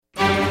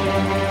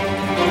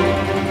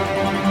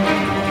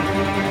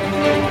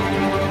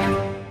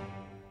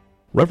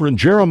Reverend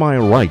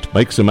Jeremiah Wright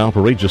makes some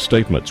outrageous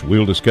statements.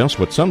 We'll discuss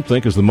what some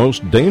think is the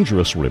most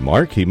dangerous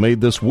remark he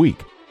made this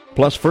week.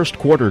 Plus, first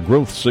quarter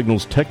growth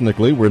signals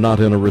technically we're not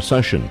in a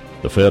recession.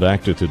 The Fed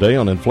acted today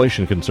on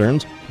inflation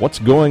concerns. What's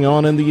going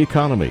on in the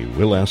economy?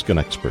 We'll ask an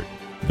expert.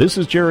 This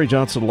is Jerry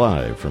Johnson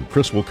live from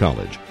Criswell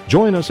College.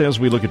 Join us as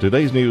we look at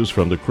today's news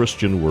from the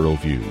Christian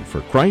worldview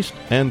for Christ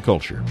and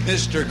culture.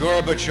 Mr.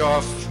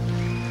 Gorbachev,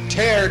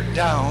 tear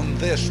down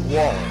this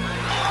wall.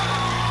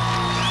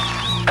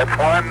 It's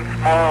one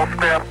small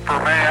step for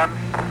man,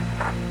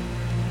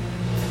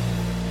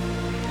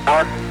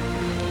 one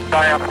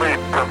giant leap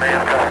for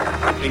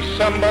mankind.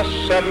 December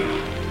 7th,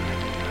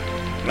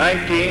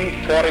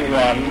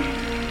 1941,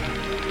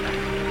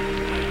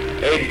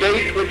 a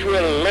date which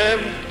will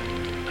live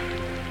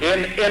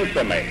in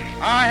infamy.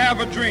 I have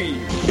a dream.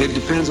 It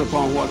depends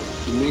upon what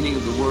the meaning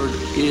of the word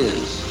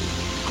is.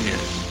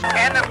 Yes.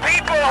 And the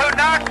people who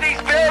knock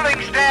these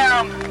buildings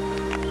down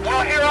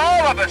will hear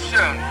all of us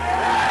soon.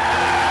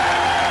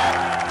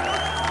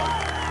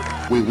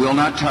 We will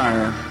not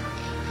tire,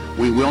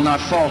 we will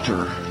not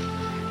falter,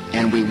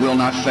 and we will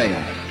not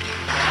fail.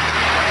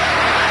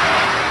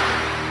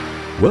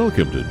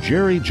 Welcome to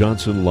Jerry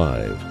Johnson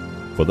Live.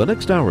 For the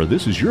next hour,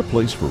 this is your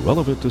place for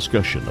relevant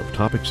discussion of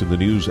topics in the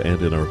news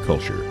and in our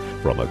culture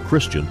from a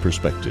Christian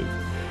perspective.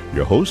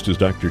 Your host is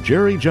Dr.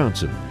 Jerry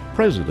Johnson,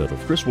 president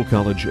of Criswell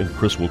College and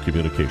Criswell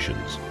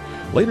Communications.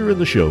 Later in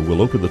the show,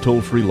 we'll open the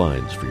toll-free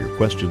lines for your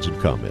questions and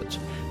comments.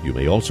 You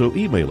may also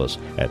email us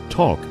at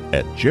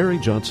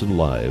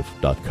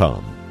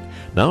talk@jerryjohnsonlive.com.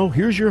 Now,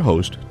 here's your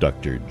host,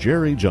 Dr.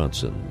 Jerry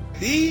Johnson.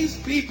 These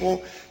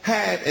people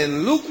had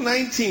in Luke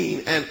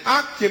 19 an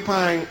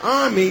occupying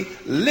army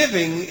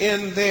living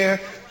in their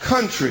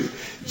country.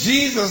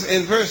 Jesus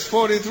in verse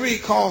 43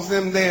 calls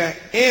them their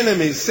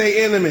enemies.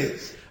 Say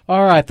enemies.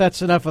 All right,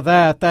 that's enough of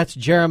that. That's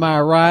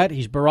Jeremiah Wright.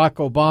 He's Barack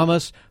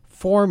Obama's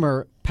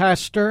former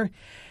pastor.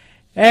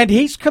 And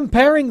he's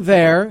comparing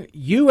their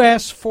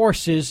U.S.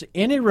 forces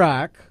in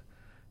Iraq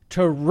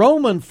to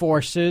Roman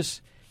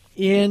forces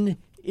in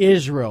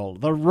Israel.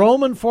 The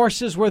Roman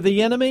forces were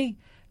the enemy.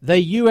 The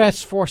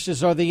U.S.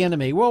 forces are the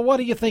enemy. Well, what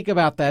do you think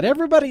about that?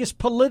 Everybody is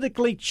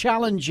politically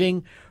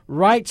challenging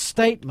Wright's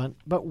statement,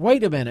 but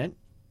wait a minute.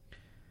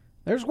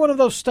 There's one of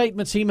those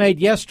statements he made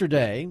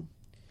yesterday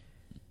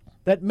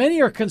that many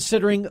are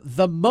considering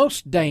the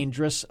most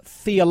dangerous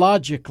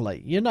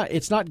theologically.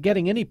 It's not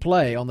getting any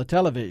play on the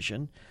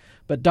television.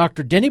 But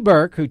Dr. Denny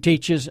Burk, who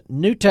teaches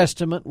New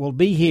Testament, will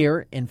be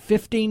here in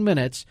 15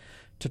 minutes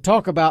to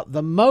talk about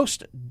the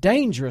most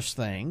dangerous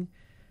thing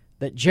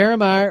that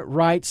Jeremiah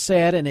Wright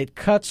said, and it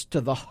cuts to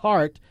the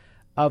heart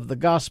of the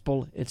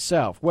gospel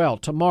itself. Well,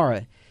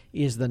 tomorrow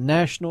is the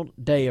National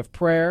Day of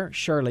Prayer.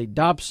 Shirley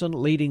Dobson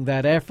leading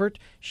that effort.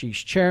 She's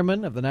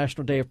chairman of the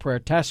National Day of Prayer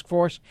Task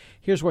Force.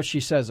 Here's what she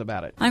says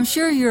about it. I'm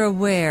sure you're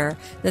aware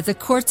that the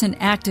courts and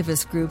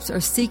activist groups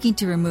are seeking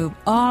to remove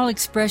all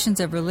expressions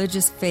of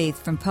religious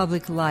faith from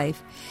public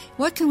life.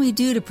 What can we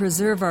do to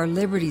preserve our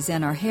liberties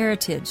and our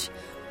heritage?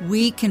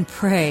 We can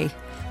pray.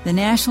 The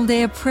National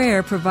Day of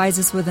Prayer provides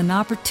us with an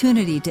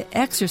opportunity to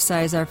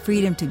exercise our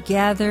freedom to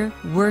gather,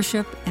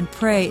 worship, and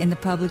pray in the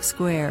public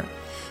square.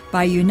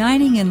 By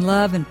uniting in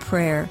love and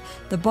prayer,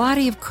 the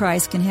body of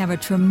Christ can have a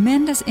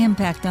tremendous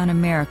impact on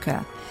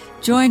America.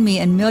 Join me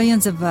and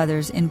millions of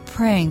others in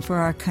praying for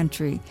our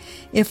country.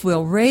 If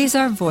we'll raise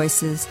our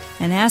voices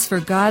and ask for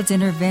God's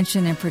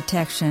intervention and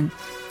protection,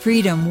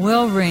 freedom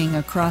will ring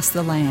across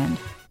the land.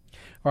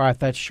 All right,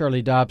 that's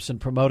Shirley Dobson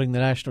promoting the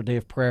National Day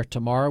of Prayer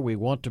tomorrow. We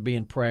want to be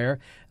in prayer.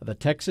 The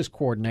Texas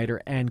coordinator,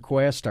 Ann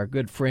Quest, our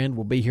good friend,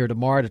 will be here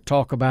tomorrow to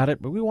talk about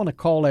it. But we want to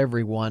call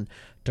everyone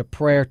to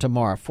prayer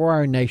tomorrow for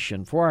our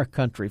nation, for our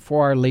country,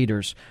 for our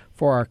leaders,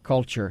 for our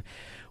culture.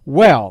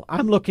 Well,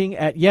 I'm looking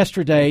at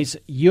yesterday's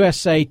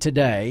USA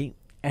Today,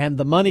 and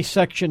the money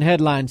section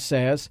headline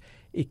says,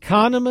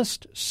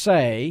 economists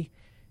say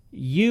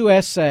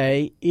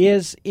USA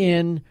is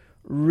in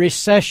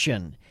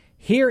recession.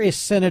 Here is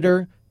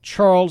Senator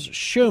Charles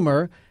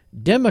Schumer,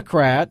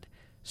 Democrat,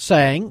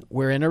 saying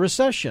we're in a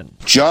recession.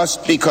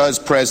 Just because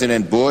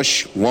President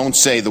Bush won't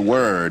say the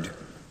word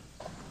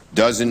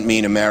doesn't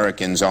mean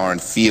Americans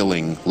aren't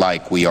feeling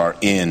like we are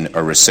in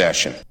a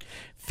recession.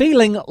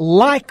 Feeling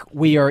like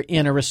we are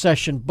in a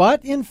recession,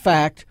 but in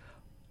fact,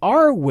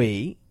 are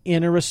we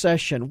in a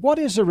recession? What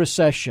is a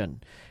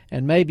recession?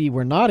 And maybe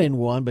we're not in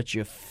one, but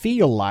you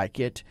feel like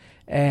it.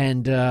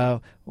 And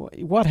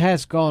what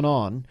has gone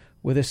on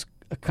with this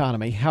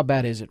economy? How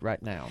bad is it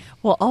right now?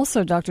 Well,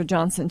 also, Dr.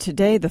 Johnson,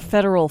 today the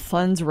federal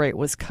funds rate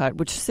was cut,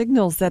 which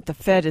signals that the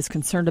Fed is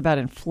concerned about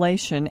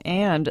inflation,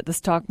 and the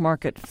stock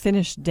market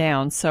finished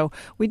down. So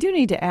we do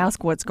need to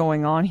ask what's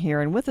going on here.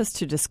 And with us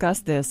to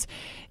discuss this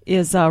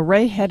is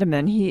Ray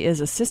Hederman. He is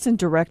Assistant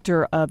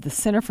Director of the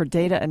Center for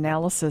Data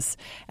Analysis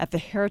at the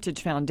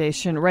Heritage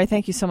Foundation. Ray,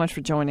 thank you so much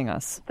for joining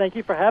us. Thank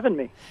you for having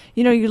me.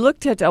 You know, you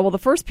looked at, the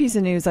first piece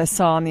of news I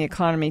saw on the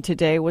economy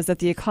today was that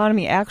the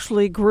economy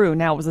actually grew.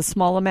 Now, it was a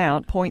small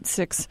amount,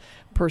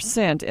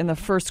 0.6% in the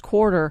first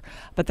quarter,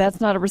 but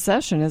that's not a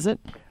recession, is it?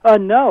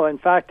 No. In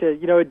fact,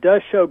 it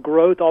does show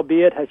growth,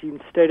 albeit, as you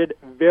stated,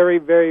 very,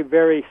 very,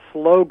 very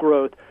slow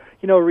growth.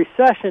 You know, a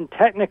recession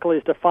technically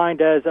is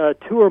defined as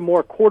 2 or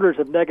more quarters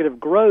of negative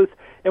growth,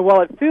 and while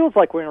it feels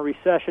like we're in a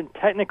recession,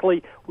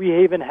 technically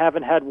we even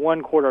haven't had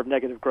 1 quarter of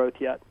negative growth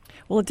yet.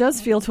 Well, it does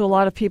feel to a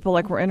lot of people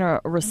like we're in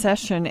a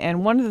recession,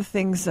 and one of the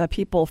things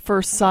people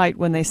first cite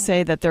when they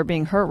say that they're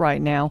being hurt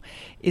right now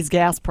is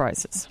gas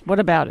prices. What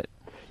about it?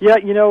 Yeah,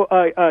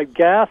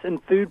 gas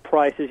and food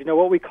prices,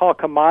 what we call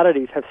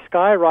commodities, have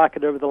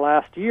skyrocketed over the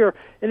last year,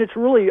 and it's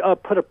really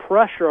put a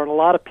pressure on a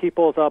lot of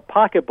people's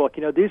pocketbook.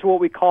 These are what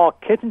we call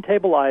kitchen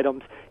table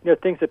items,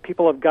 things that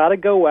people have got to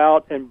go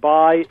out and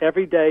buy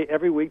every day,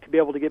 every week to be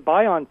able to get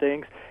by on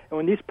things. And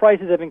when these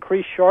prices have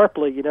increased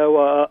sharply,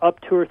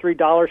 up $2 or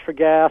 $3 for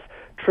gas,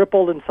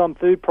 tripled in some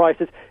food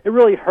prices, it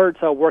really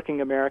hurts working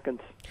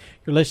Americans.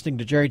 You're listening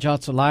to Jerry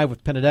Johnson Live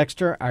with Penna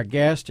Dexter. Our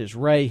guest is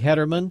Ray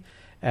Hederman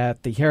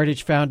at the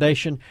Heritage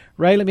Foundation.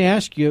 Ray, let me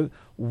ask you,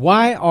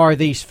 why are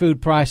these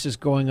food prices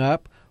going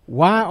up?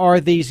 Why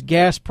are these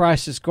gas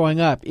prices going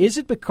up? Is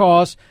it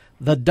because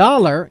the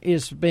dollar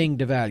is being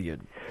devalued?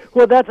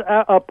 Well, that's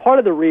a part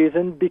of the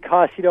reason,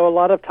 because, a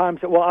lot of times,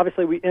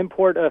 obviously we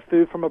import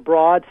food from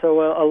abroad, so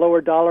a lower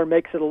dollar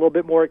makes it a little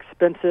bit more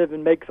expensive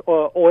and makes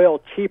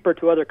oil cheaper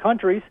to other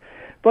countries.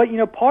 But,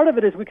 part of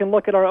it is we can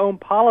look at our own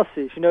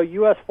policies.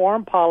 U.S.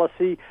 farm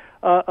policy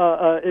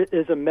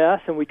is a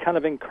mess, and we kind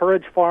of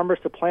encourage farmers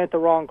to plant the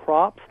wrong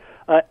crops.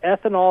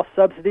 Ethanol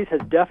subsidies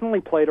has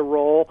definitely played a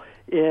role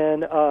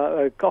in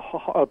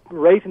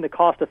raising the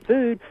cost of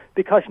food,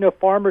 because,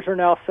 farmers are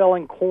now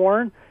selling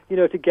corn,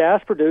 to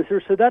gas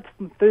producers, so that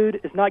food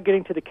is not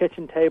getting to the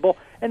kitchen table,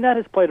 and that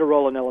has played a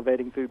role in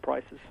elevating food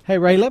prices. Hey,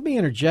 Ray, let me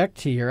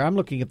interject here. I'm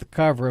looking at the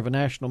cover of a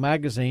national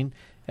magazine.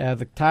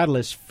 The title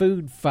is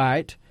Food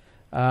Fight.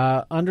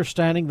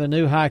 Understanding the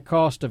new high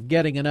cost of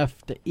getting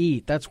enough to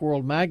eat. That's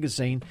World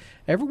Magazine.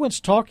 Everyone's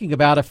talking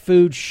about a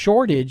food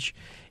shortage.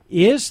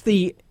 Is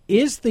the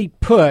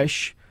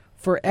push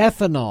for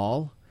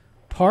ethanol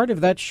part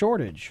of that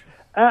shortage?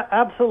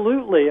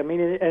 Absolutely. I mean,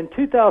 in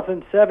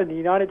 2007, the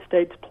United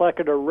States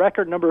planted a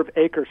record number of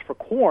acres for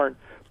corn,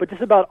 but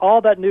just about all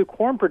that new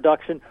corn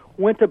production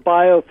went to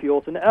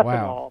biofuels and ethanol.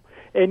 Wow.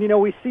 And,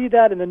 we see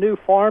that in the new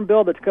farm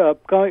bill that's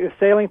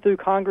sailing through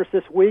Congress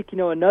this week,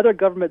 another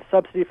government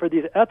subsidy for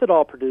these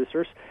ethanol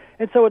producers.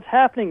 And so what's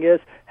happening is,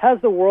 has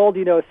the world,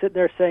 sitting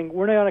there saying,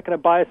 we're not going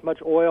to buy as much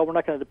oil, we're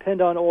not going to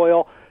depend on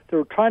oil.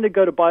 They're trying to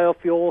go to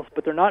biofuels,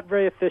 but they're not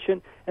very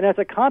efficient. And as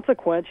a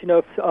consequence,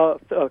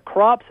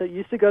 crops that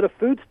used to go to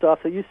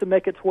foodstuffs, that used to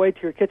make its way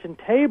to your kitchen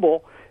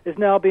table, is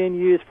now being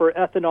used for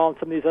ethanol and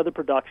some of these other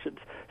productions.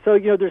 So,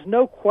 there's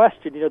no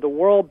question, the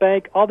World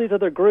Bank, all these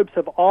other groups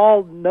have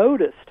all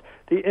noticed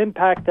the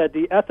impact that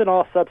the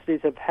ethanol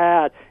subsidies have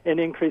had in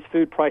increased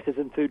food prices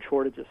and food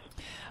shortages.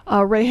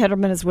 Ray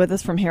Hederman is with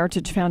us from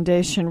Heritage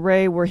Foundation.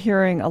 Ray, we're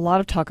hearing a lot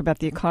of talk about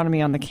the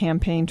economy on the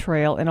campaign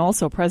trail, and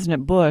also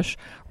President Bush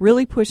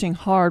really pushing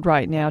hard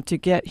right now to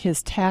get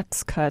his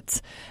tax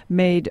cuts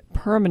made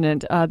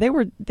permanent. They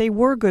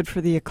were good for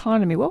the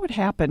economy. What would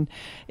happen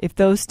if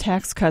those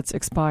tax cuts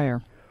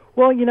expire?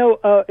 Well,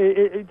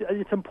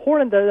 it's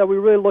important that we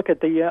really look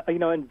at the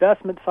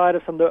investment side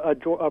of some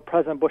of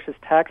President Bush's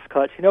tax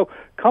cuts.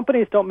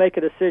 Companies don't make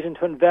a decision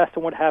to invest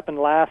in what happened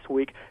last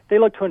week. They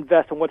look to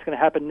invest in what's going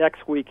to happen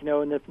next week,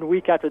 and the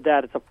week after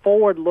that. It's a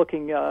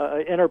forward-looking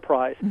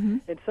enterprise. Mm-hmm.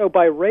 And so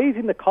by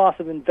raising the cost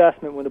of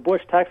investment when the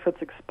Bush tax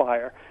cuts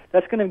expire,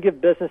 that's going to give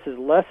businesses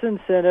less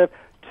incentive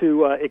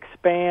to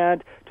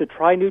expand, to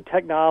try new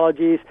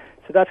technologies.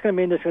 So that's going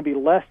to mean there's going to be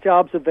less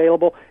jobs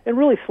available and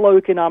really slow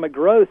economic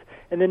growth.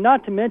 And then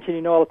not to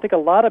mention, I think a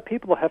lot of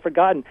people have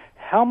forgotten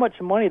how much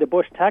money the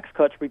Bush tax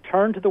cuts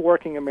return to the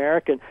working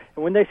American.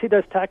 And when they see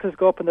those taxes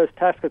go up and those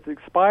tax cuts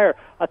expire,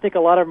 I think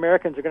a lot of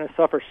Americans are going to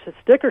suffer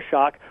sticker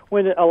shock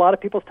when a lot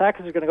of people's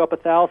taxes are going to go up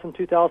 $1,000,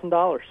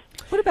 $2,000.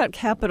 What about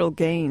capital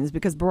gains?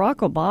 Because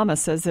Barack Obama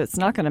says it's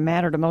not going to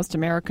matter to most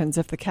Americans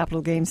if the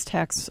capital gains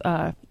tax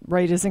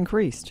rate is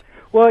increased.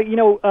 Well,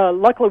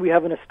 luckily we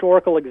have an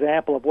historical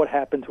example of what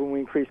happens when we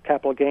increase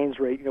capital gains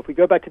rate. If we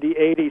go back to the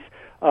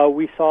 80s,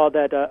 we saw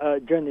that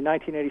during the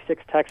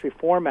 1986 Tax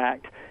Reform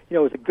Act, it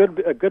was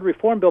a good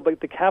reform bill, but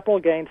the capital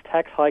gains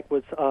tax hike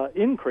was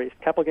increased.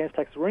 Capital gains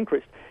taxes were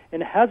increased.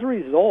 And as a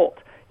result,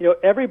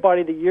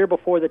 everybody the year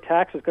before the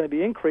tax was going to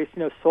be increased,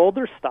 sold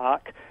their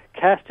stock,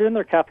 cashed in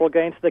their capital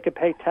gains so they could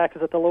pay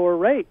taxes at the lower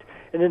rate.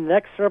 And in the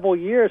next several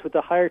years with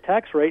the higher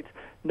tax rates,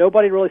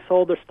 nobody really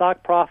sold their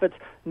stock profits.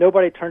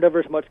 Nobody turned over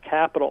as much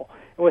capital.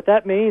 And what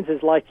that means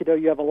is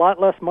you have a lot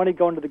less money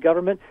going to the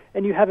government,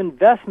 and you have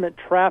investment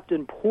trapped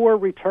in poor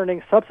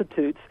returning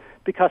substitutes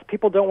because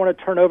people don't want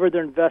to turn over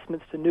their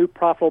investments to new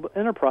profitable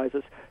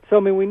enterprises. So, I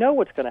mean, we know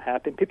what's going to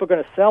happen. People are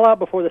going to sell out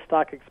before the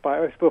stock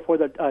expires, before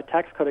the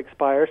tax cut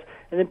expires,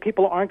 and then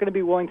people aren't going to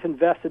be willing to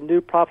invest in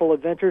new profitable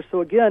ventures.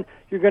 So, again,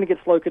 you're going to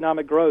get slow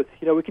economic growth.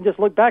 We can just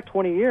look back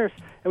 20 years,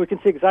 and we can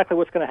see exactly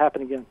what's going to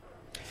happen again.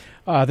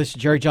 This is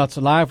Jerry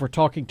Johnson Live. We're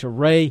talking to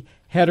Ray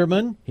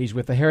Hederman. He's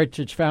with the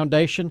Heritage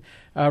Foundation.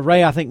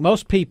 Ray, I think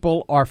most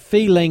people are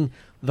feeling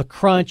the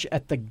crunch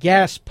at the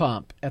gas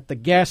pump.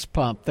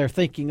 They're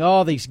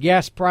thinking, these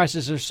gas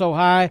prices are so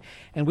high,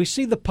 and we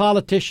see the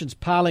politicians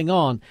piling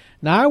on.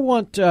 Now, I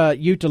want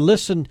you to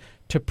listen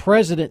to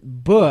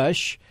President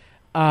Bush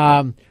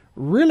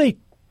really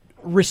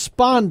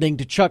responding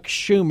to Chuck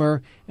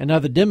Schumer and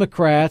other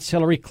Democrats,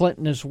 Hillary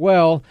Clinton as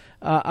well,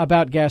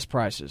 about gas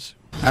prices.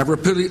 I've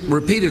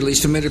repeatedly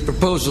submitted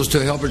proposals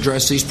to help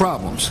address these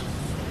problems.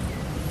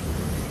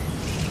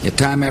 Yet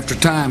time after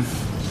time,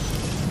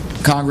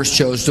 Congress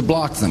chose to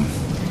block them.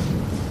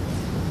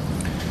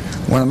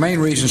 One of the main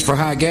reasons for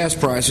high gas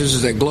prices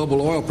is that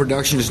global oil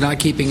production is not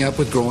keeping up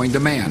with growing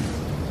demand.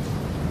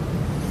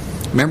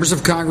 Members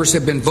of Congress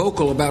have been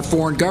vocal about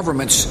foreign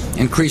governments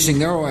increasing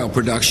their oil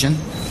production,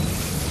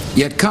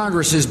 yet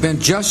Congress has been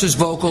just as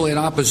vocal in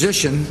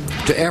opposition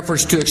to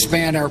efforts to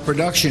expand our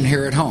production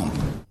here at home.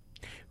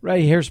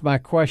 Ray, here's my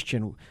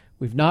question.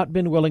 We've not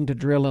been willing to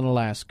drill in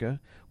Alaska.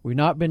 We've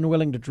not been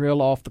willing to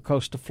drill off the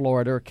coast of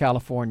Florida or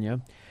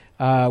California.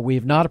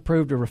 We've not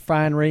approved a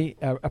refinery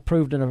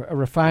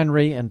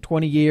in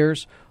 20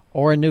 years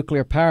or a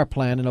nuclear power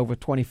plant in over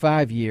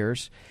 25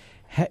 years.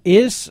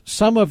 Is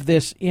some of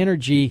this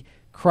energy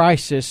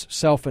crisis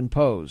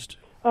self-imposed?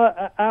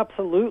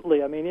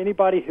 Absolutely. I mean,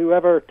 anybody who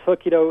ever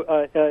took,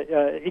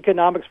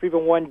 economics for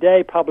even one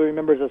day probably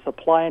remembers a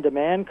supply and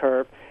demand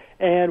curve.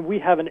 And we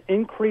have an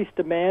increased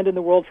demand in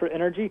the world for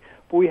energy,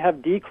 but we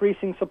have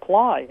decreasing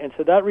supply. And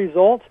so that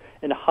results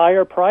in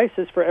higher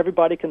prices for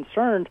everybody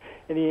concerned.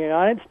 And the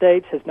United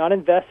States has not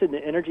invested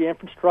in energy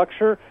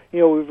infrastructure.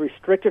 We've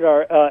restricted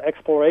our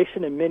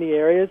exploration in many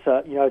areas,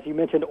 as you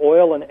mentioned,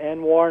 oil and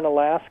ANWR in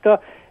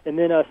Alaska, and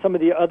then some of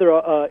the other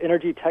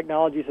energy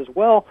technologies as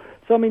well.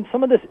 So, I mean,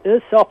 some of this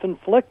is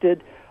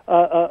self-inflicted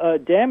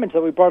damage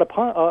that we brought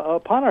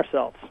upon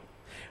ourselves.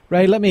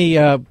 Ray, let me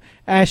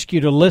ask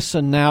you to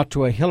listen now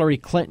to a Hillary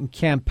Clinton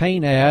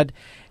campaign ad.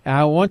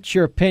 I want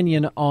your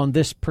opinion on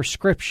this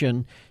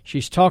prescription.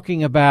 She's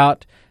talking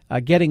about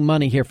getting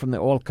money here from the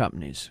oil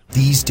companies.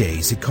 These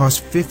days, it costs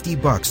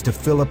 $50 to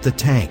fill up the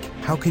tank.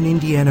 How can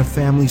Indiana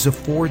families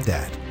afford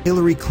that?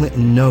 Hillary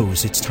Clinton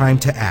knows it's time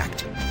to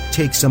act.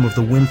 Take some of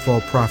the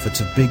windfall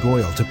profits of big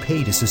oil to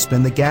pay to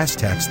suspend the gas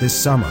tax this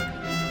summer.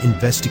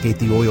 Investigate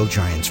the oil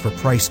giants for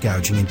price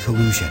gouging and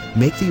collusion.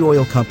 Make the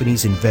oil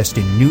companies invest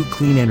in new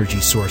clean energy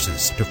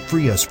sources to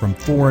free us from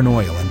foreign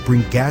oil and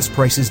bring gas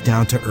prices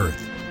down to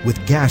earth.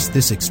 With gas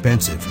this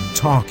expensive,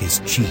 talk is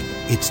cheap.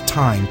 It's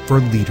time for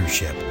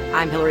leadership.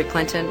 I'm Hillary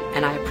Clinton,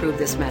 and I approve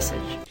this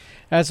message.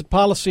 As a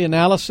policy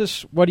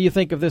analysis, what do you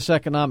think of this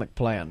economic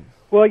plan?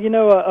 Well,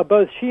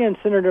 both she and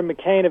Senator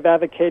McCain have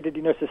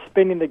advocated,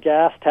 suspending the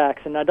gas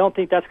tax, and I don't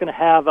think that's going to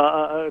have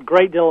a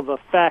great deal of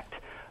effect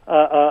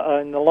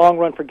in the long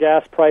run for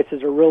gas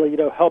prices, or really,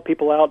 help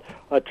people out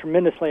a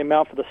tremendously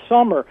amount for the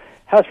summer.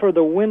 As for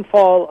the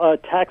windfall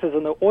taxes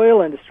in the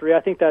oil industry,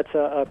 I think that's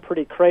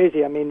pretty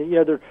crazy. I mean,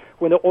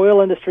 when the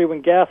oil industry,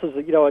 when gas was,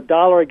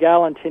 $1 a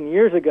gallon 10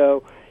 years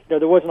ago,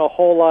 there wasn't a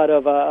whole lot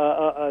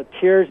of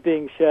tears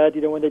being shed,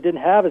 when they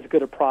didn't have as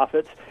good of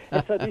profits.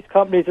 And so these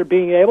companies are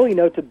being able,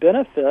 to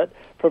benefit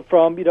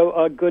from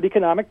good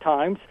economic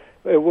times.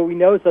 What we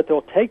know is that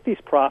they'll take these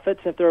profits,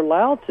 and if they're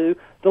allowed to,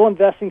 they'll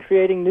invest in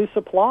creating new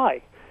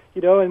supply.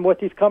 And what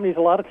these companies,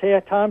 a lot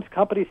of times,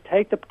 companies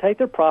take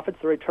their profits,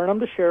 they return them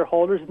to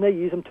shareholders, and they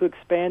use them to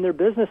expand their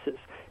businesses.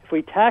 If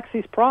we tax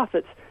these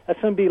profits,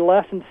 that's going to be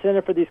less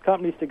incentive for these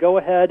companies to go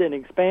ahead and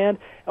expand,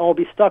 and we'll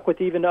be stuck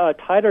with even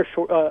tighter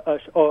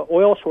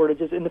oil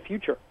shortages in the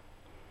future.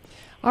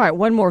 All right,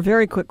 one more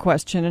very quick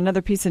question.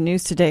 Another piece of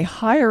news today,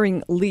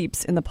 hiring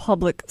leaps in the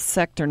public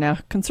sector. Now,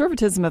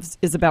 conservatism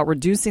is about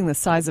reducing the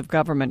size of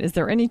government. Is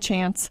there any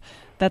chance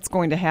that's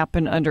going to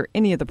happen under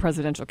any of the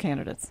presidential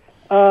candidates?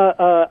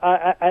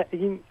 I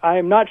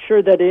am not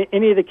sure that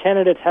any of the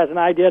candidates has an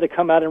idea to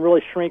come out and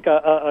really shrink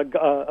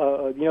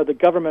the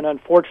government,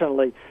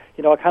 unfortunately.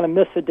 I kind of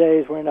miss the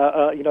days when,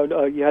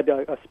 you had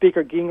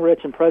Speaker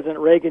Gingrich and President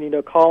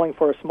Reagan, calling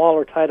for a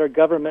smaller, tighter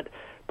government.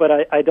 But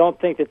I don't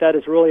think that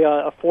is really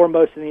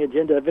foremost in the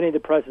agenda of any of the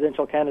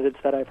presidential candidates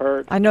that I've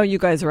heard. I know you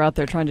guys are out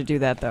there trying to do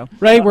that, though.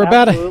 Ray, we're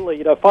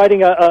absolutely,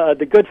 fighting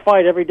the good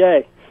fight every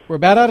day. We're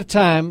about out of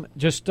time.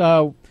 Just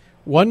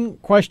one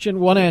question,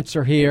 one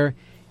answer here.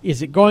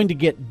 Is it going to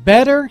get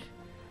better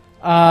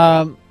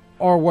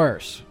or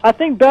worse? I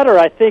think better.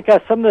 I think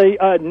some of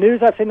the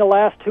news I've seen the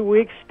last 2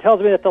 weeks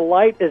tells me that the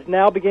light is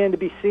now beginning to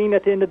be seen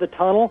at the end of the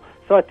tunnel.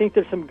 So I think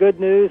there's some good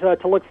news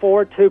to look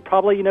forward to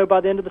probably, by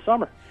the end of the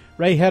summer.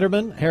 Ray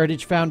Hederman,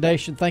 Heritage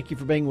Foundation, thank you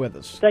for being with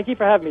us. Thank you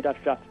for having me,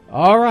 Dr. Johnson.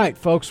 All right,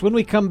 folks, when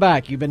we come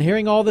back, you've been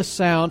hearing all this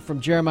sound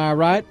from Jeremiah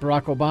Wright,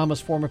 Barack Obama's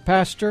former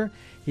pastor.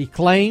 He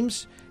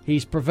claims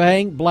He's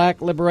purveying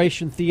black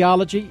liberation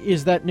theology.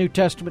 Is that New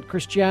Testament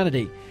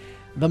Christianity?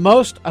 The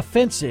most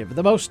offensive,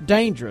 the most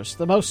dangerous,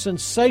 the most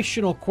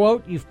sensational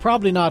quote you've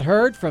probably not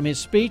heard from his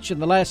speech in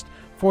the last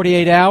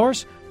 48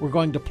 hours. We're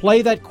going to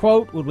play that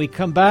quote when we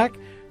come back.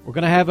 We're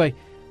going to have a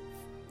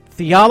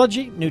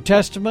theology, New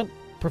Testament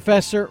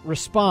professor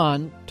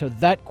respond to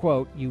that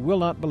quote. You will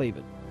not believe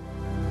it.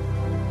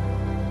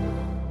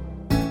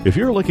 If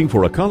you're looking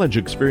for a college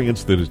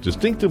experience that is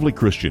distinctively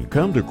Christian,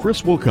 come to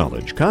Criswell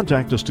College.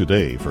 Contact us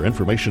today for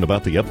information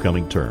about the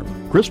upcoming term.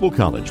 Criswell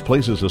College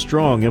places a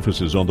strong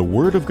emphasis on the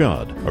Word of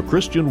God, a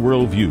Christian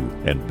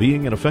worldview, and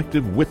being an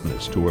effective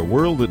witness to a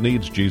world that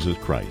needs Jesus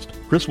Christ.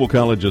 Criswell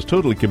College is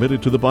totally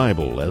committed to the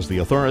Bible as the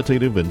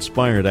authoritative,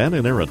 inspired, and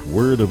inerrant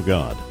Word of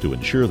God to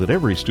ensure that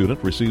every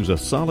student receives a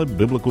solid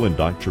biblical and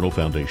doctrinal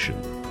foundation.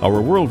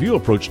 Our worldview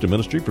approach to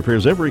ministry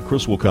prepares every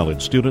Criswell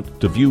College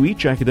student to view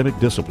each academic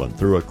discipline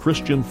through a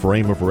Christian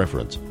frame of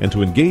reference and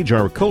to engage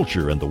our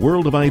culture and the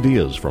world of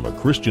ideas from a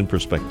Christian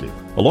perspective.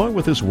 Along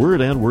with this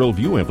word and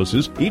worldview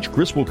emphasis, each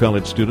Criswell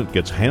College student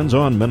gets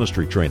hands-on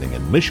ministry training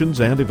in missions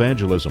and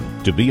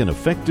evangelism to be an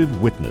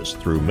effective witness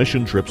through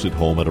mission trips at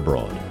home and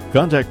abroad.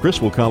 Contact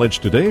Criswell College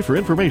today for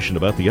information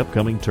about the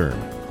upcoming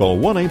term. Call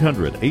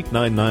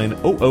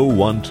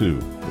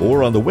 1-800-899-0012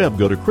 or on the web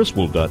go to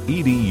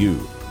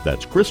criswell.edu.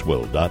 That's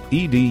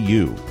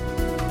criswell.edu.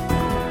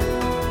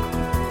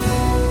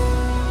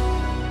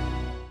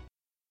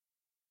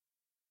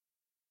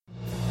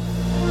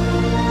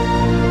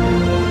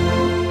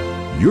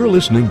 You're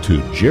listening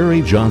to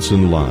Jerry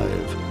Johnson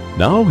Live.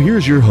 Now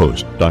here's your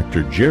host,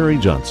 Dr. Jerry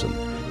Johnson,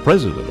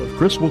 president of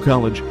Criswell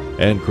College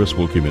and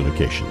Criswell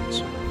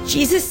Communications.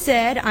 Jesus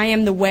said, I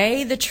am the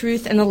way, the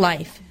truth, and the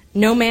life.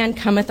 No man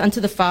cometh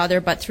unto the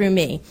Father but through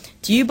me.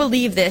 Do you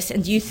believe this,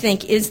 and do you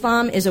think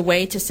Islam is a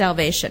way to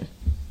salvation?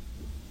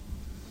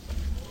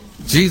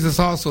 Jesus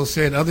also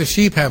said, other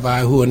sheep have I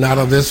who are not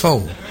of this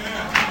fold. Listen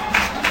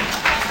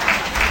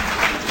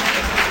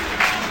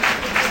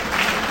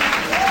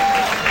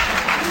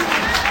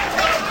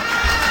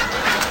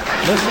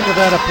to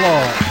that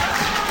applause.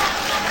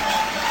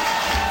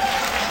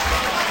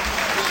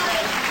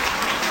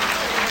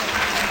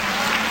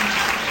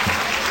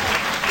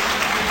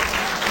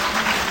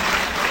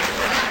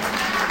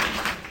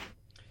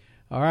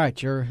 All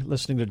right, you're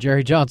listening to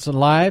Jerry Johnson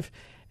Live,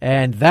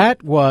 and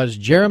that was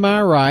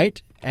Jeremiah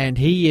Wright. And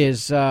he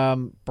is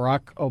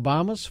Barack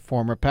Obama's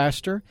former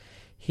pastor.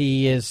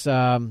 He is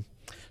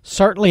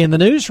certainly in the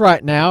news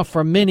right now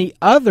for many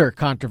other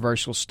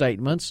controversial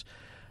statements.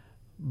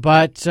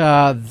 But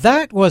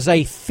that was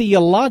a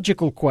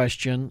theological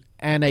question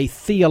and a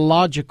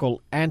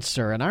theological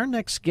answer. And our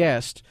next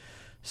guest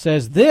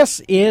says this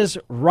is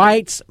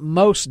Wright's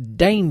most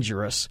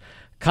dangerous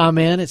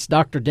comment. It's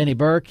Dr. Denny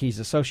Burk. He's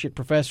Associate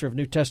Professor of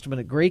New Testament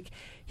and Greek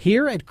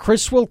here at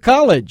Criswell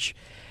College.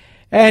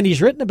 And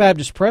he's written a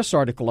Baptist Press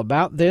article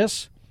about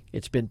this.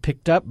 It's been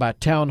picked up by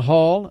Town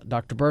Hall.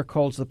 Dr. Burke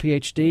holds the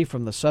Ph.D.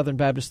 from the Southern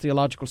Baptist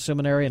Theological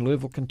Seminary in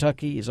Louisville,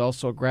 Kentucky. He's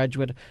also a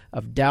graduate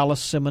of Dallas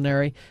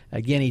Seminary.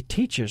 Again, he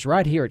teaches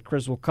right here at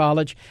Criswell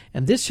College,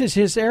 and this is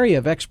his area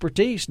of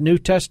expertise, New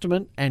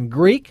Testament and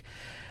Greek.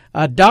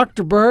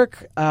 Dr.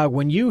 Burke,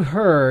 when you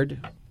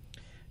heard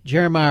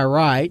Jeremiah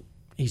Wright,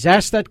 he's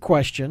asked that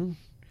question.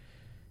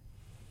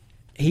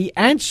 He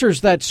answers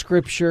that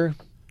scripture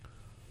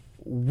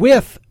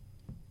with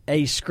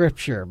a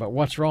scripture, but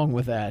what's wrong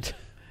with that?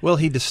 Well,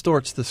 he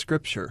distorts the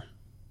scripture.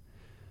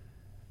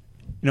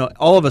 You know,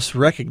 all of us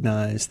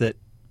recognize that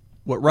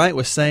what Wright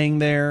was saying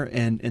there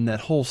and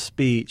that whole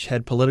speech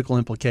had political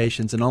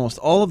implications, and almost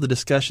all of the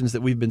discussions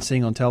that we've been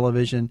seeing on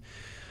television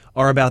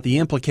are about the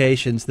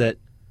implications that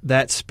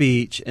that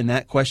speech and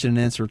that question and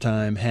answer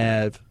time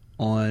have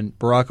on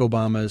Barack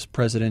Obama's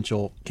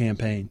presidential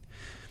campaign.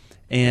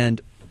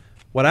 And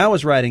what I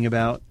was writing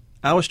about,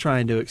 I was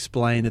trying to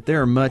explain that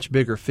there are much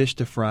bigger fish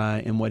to fry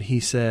in what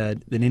he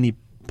said than any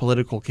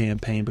political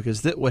campaign,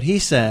 because what he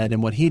said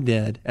and what he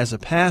did as a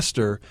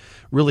pastor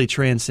really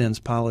transcends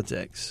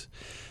politics,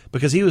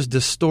 because he was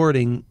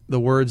distorting the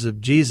words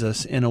of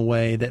Jesus in a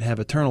way that have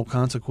eternal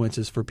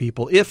consequences for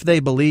people if they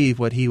believe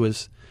what he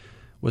was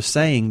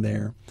saying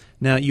there.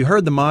 Now, you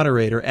heard the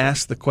moderator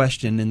ask the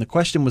question, and the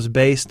question was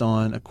based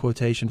on a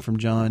quotation from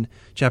John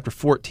chapter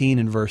 14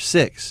 and verse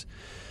 6.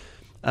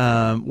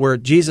 Where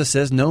Jesus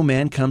says, no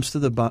man comes to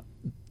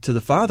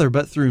the Father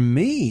but through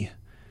me.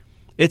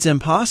 It's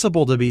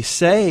impossible to be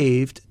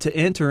saved, to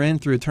enter in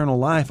through eternal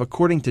life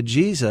according to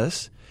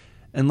Jesus,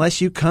 unless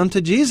you come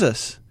to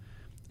Jesus,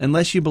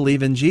 unless you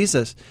believe in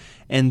Jesus.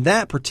 And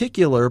that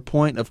particular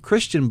point of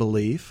Christian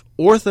belief,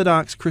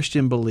 Orthodox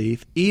Christian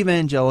belief,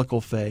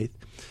 evangelical faith,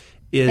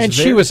 and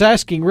she was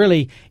asking,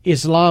 really,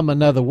 Islam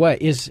another way?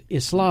 Is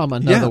Islam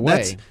another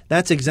way?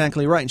 That's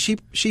exactly right. And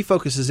she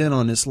focuses in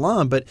on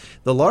Islam, but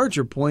the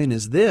larger point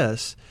is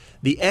this: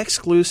 the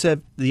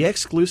exclusive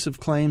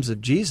claims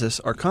of Jesus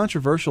are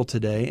controversial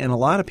today, and a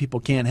lot of people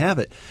can't have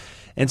it.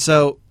 And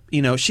so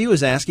she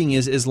was asking,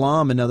 is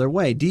Islam another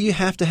way? Do you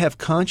have to have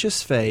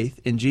conscious faith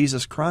in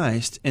Jesus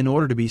Christ in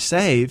order to be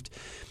saved?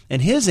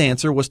 And his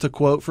answer was to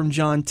quote from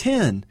John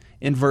 10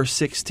 in verse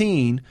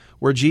 16,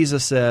 where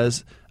Jesus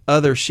says,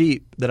 other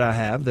sheep that I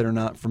have that are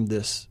not from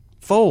this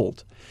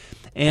fold.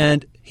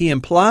 And he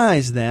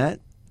implies that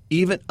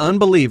even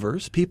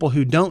unbelievers, people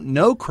who don't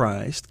know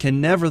Christ,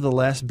 can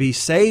nevertheless be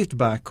saved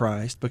by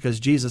Christ because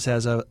Jesus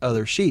has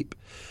other sheep.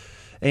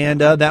 And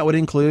that would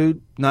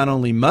include not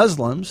only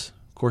Muslims,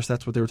 of course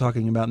that's what they were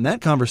talking about in that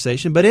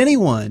conversation, but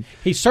anyone.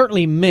 He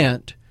certainly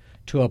meant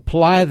to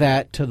apply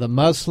that to the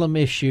Muslim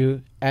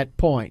issue at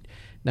point.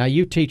 Now,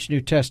 you teach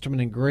New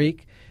Testament and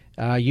Greek.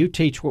 You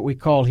teach what we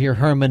call here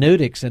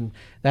hermeneutics, and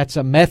that's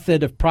a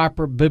method of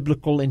proper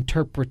biblical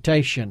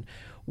interpretation.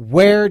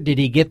 Where did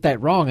he get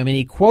that wrong? I mean,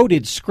 he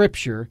quoted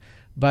Scripture,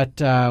 but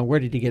where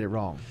did he get it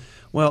wrong?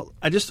 Well,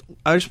 I just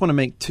want to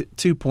make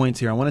 2 points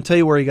here. I want to tell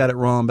you where he got it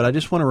wrong, but I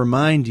just want to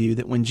remind you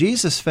that when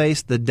Jesus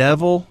faced the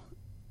devil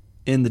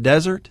in the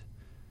desert,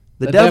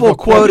 the devil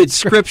quoted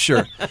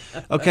Scripture.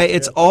 Okay,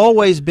 it's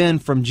always been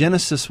from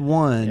Genesis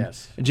 1,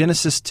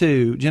 Genesis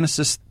 2,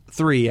 Genesis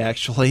 3,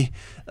 actually.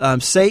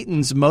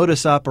 Satan's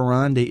modus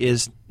operandi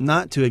is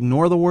not to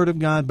ignore the Word of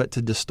God, but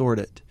to distort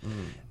it.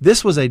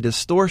 This was a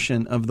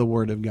distortion of the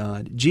Word of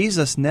God.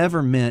 Jesus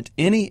never meant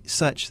any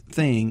such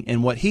thing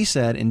in what he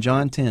said in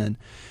John 10,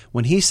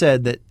 when he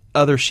said that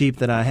other sheep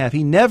that I have.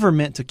 He never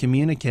meant to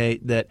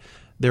communicate that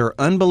there are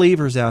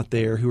unbelievers out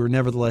there who are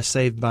nevertheless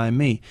saved by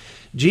me.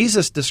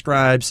 Jesus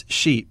describes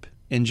sheep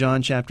in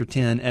John chapter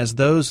 10 as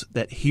those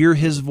that hear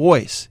his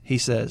voice, he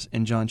says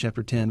in John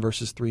chapter 10,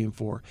 verses 3 and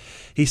 4.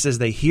 He says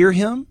they hear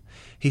him.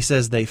 He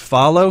says they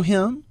follow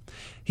him.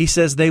 He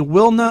says they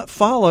will not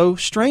follow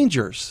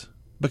strangers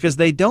because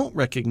they don't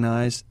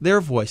recognize their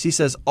voice. He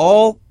says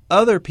all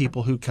other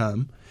people who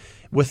come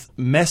with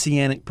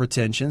messianic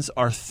pretensions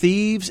are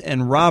thieves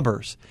and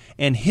robbers,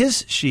 and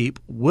his sheep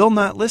will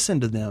not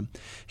listen to them.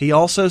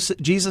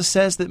 Jesus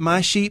says that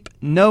my sheep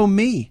know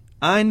me.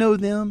 I know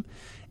them,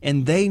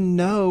 and they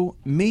know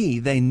me.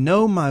 They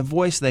know my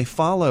voice. They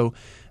follow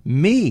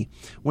me.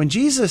 When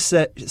Jesus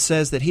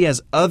says that he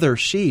has other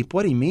sheep,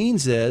 what he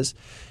means is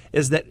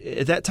that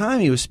at that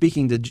time he was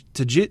speaking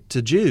to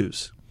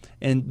Jews.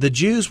 And the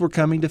Jews were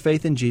coming to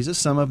faith in Jesus.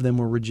 Some of them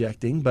were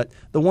rejecting, but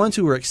the ones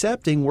who were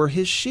accepting were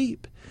his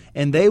sheep.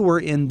 And they were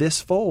in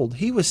this fold.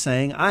 He was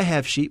saying, I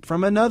have sheep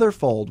from another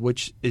fold,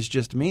 which is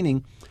just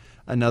meaning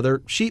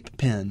another sheep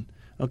pen.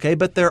 Okay,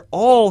 but they're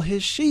all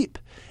his sheep.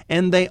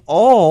 And they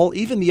all,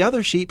 even the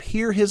other sheep,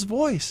 hear his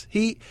voice.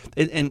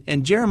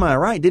 And Jeremiah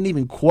Wright didn't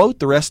even quote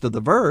the rest of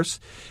the verse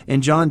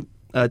in John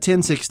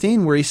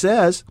 10:16, where he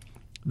says,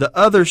 the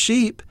other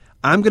sheep,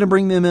 I'm going to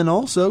bring them in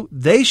also.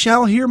 They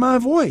shall hear my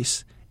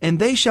voice, and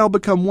they shall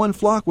become one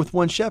flock with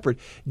one shepherd.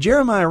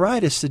 Jeremiah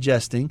Wright is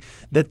suggesting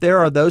that there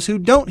are those who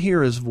don't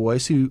hear his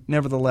voice who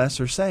nevertheless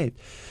are saved.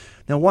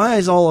 Now, why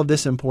is all of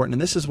this important?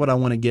 And this is what I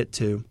want to get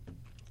to.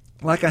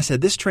 Like I said,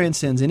 this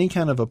transcends any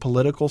kind of a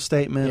political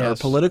statement or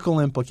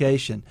political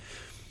implication.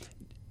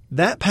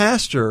 That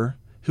pastor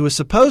who is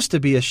supposed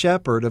to be a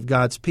shepherd of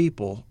God's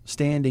people,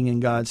 standing in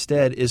God's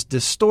stead, is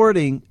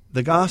distorting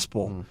the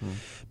gospel.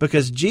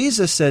 Because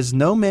Jesus says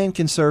no man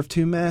can serve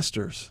two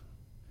masters.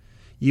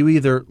 You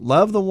either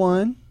love the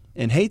one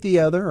and hate the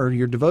other, or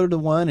you're devoted to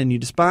one and you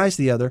despise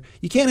the other.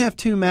 You can't have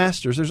two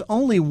masters. There's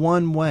only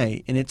one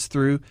way, and it's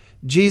through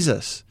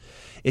Jesus.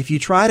 If you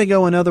try to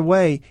go another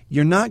way,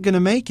 you're not going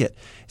to make it.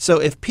 So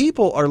if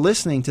people are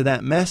listening to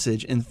that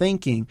message and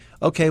thinking,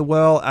 okay,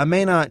 well, I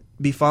may not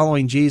be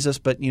following Jesus,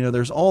 but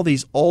there's all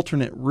these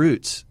alternate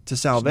routes to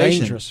salvation. It's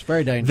dangerous,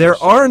 very dangerous.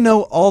 There are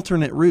no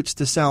alternate routes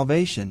to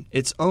salvation.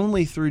 It's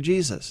only through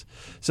Jesus.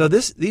 So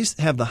these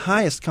have the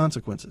highest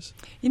consequences.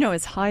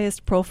 His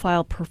highest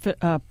profile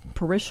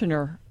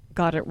parishioner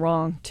got it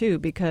wrong, too,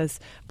 because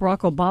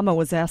Barack Obama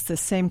was asked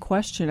this same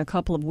question a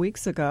couple of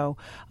weeks ago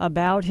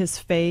about his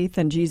faith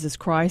in Jesus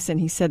Christ, and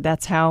he said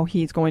that's how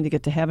he's going to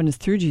get to heaven is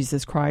through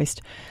Jesus Christ.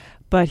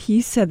 But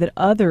he said that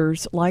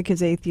others, like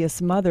his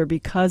atheist mother,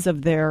 because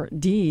of their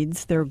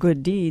deeds, their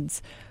good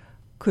deeds,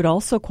 could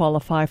also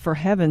qualify for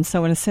heaven.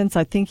 So in a sense,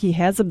 I think he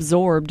has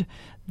absorbed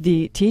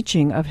the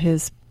teaching of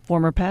his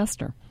former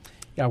pastor.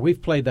 Yeah,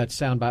 we've played that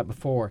soundbite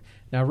before.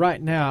 Now,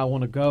 right now, I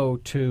want to go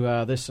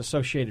to this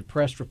Associated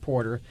Press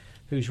reporter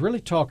who's really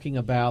talking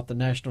about the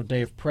National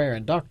Day of Prayer.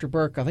 And Dr.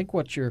 Burke, I think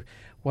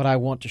what I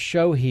want to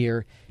show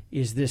here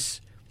is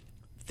this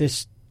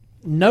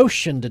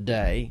notion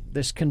today,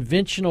 this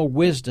conventional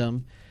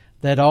wisdom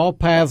that all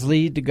paths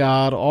lead to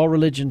God, all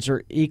religions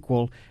are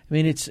equal. I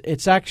mean,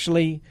 it's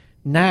actually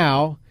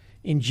now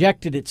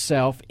injected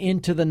itself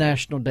into the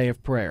National Day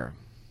of Prayer.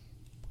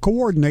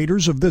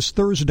 Coordinators of this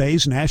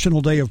Thursday's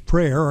National Day of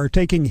Prayer are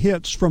taking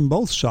hits from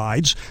both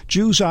sides.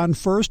 Jews on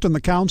First and the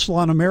Council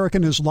on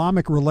American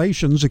Islamic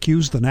Relations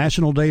accused the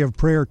National Day of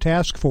Prayer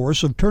Task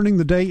Force of turning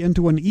the day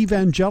into an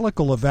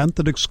evangelical event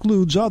that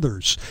excludes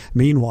others.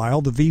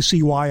 Meanwhile, the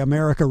VCY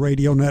America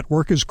radio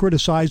network is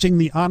criticizing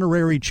the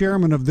honorary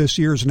chairman of this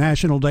year's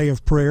National Day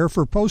of Prayer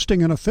for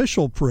posting an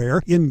official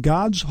prayer in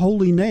God's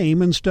holy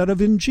name instead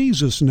of in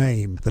Jesus'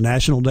 name. The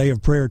National Day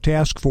of Prayer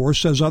Task Force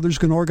says others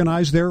can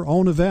organize their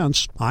own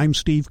events. I'm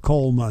Steve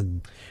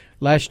Coleman.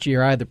 Last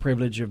year, I had the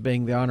privilege of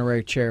being the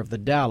honorary chair of the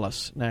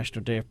Dallas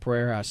National Day of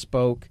Prayer. I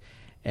spoke,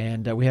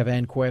 and we have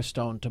Ann Quest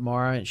on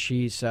tomorrow, and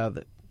she's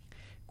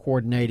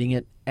coordinating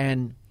it.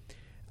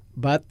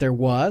 But there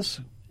was,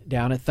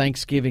 down at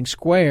Thanksgiving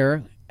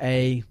Square,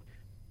 a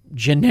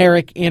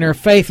generic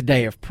interfaith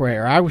day of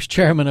prayer. I was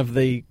chairman of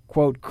the,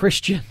 quote,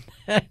 Christian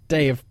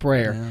Day of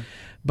Prayer. Yeah.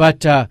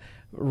 But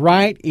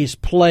Wright is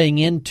playing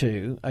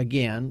into,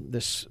 again,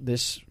 this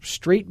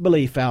street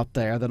belief out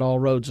there that all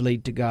roads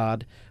lead to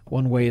God.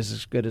 One way is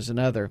as good as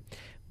another.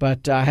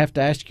 But I have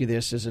to ask you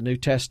this as a New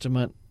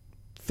Testament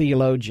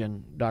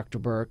theologian, Dr.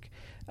 Burke.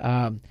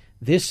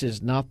 This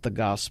is not the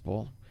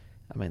gospel.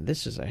 I mean,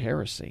 this is a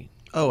heresy.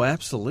 Oh,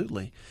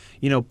 absolutely.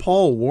 You know,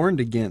 Paul warned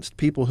against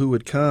people who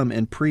would come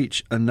and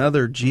preach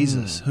another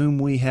Jesus whom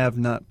we have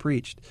not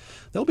preached.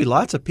 There'll be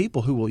lots of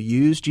people who will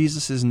use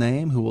Jesus'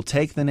 name, who will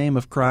take the name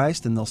of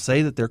Christ, and they'll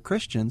say that they're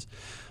Christians.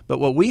 But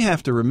what we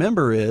have to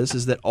remember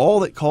is that all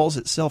that calls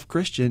itself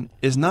Christian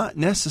is not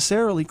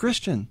necessarily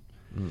Christian.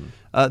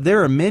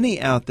 There are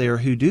many out there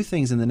who do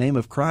things in the name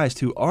of Christ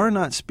who are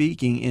not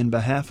speaking in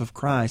behalf of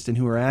Christ and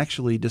who are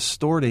actually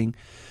distorting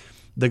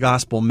the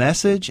gospel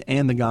message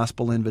and the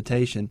gospel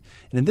invitation.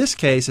 And in this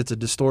case, it's a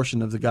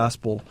distortion of the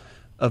gospel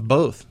of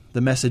both,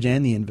 the message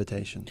and the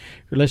invitation.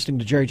 You're listening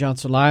to Jerry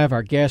Johnson Live.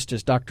 Our guest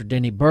is Dr.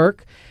 Denny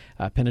Burke.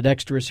 Penna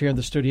Dexter is here in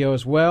the studio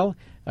as well.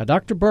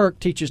 Dr. Burke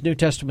teaches New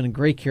Testament and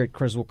Greek here at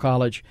Criswell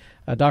College.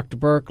 Dr.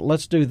 Burke,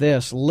 let's do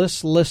this.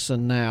 Let's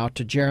listen now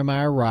to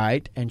Jeremiah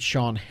Wright and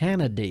Sean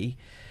Hannity,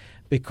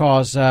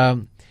 because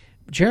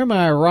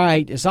Jeremiah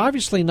Wright is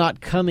obviously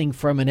not coming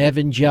from an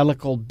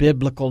evangelical,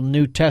 biblical,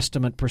 New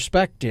Testament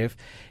perspective.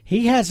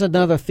 He has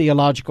another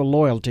theological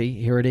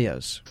loyalty. Here it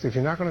is. If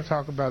you're not going to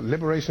talk about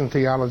liberation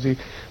theology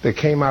that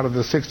came out of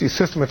the 60s,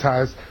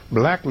 systematized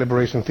black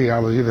liberation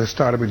theology that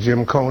started with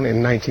Jim Cone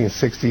in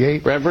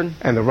 1968, Reverend,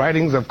 and the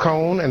writings of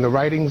Cone and the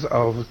writings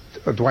of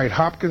Dwight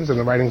Hopkins and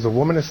the writings of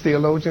womanist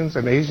theologians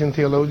and Asian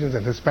theologians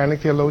and Hispanic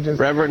theologians.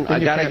 Reverend, I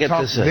got to get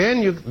this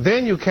in.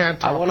 Then you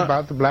can't talk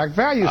about the black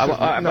value system.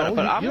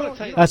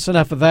 That's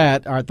enough of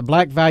that. All right, the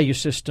black value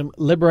system,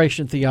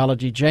 liberation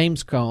theology,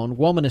 James Cone,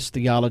 womanist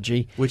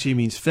theology, which he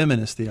means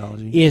feminist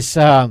theology, is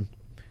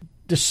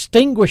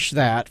distinguish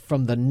that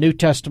from the New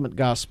Testament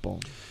gospel.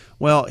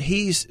 Well,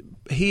 he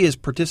is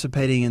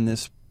participating in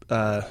this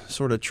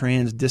sort of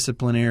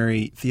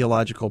transdisciplinary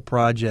theological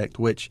project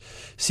which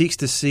seeks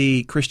to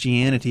see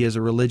Christianity as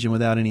a religion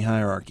without any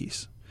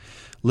hierarchies.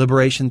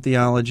 Liberation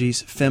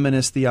theologies,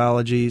 feminist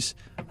theologies,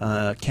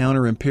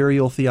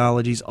 counter-imperial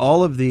theologies,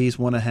 all of these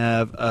want to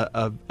have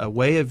a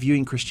way of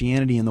viewing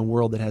Christianity in the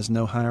world that has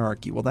no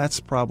hierarchy. Well, that's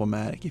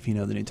problematic if you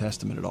know the New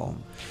Testament at all.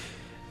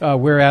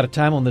 We're out of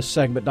time on this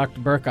segment.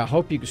 Dr. Burke, I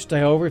hope you can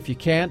stay over. If you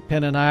can't,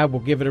 Penn and I will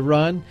give it a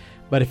run.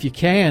 But if you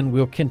can,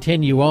 we'll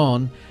continue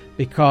on,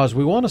 because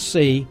we want to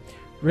see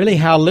really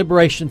how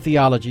liberation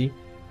theology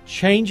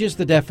changes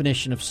the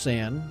definition of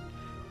sin,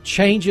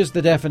 changes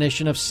the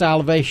definition of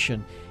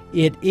salvation.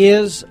 It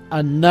is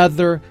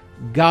another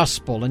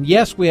gospel. And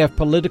yes, we have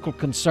political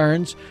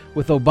concerns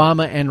with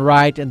Obama and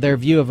Wright and their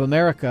view of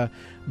America,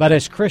 but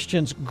as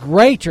Christians,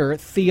 greater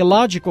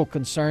theological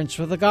concerns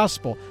for the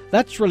gospel.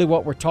 That's really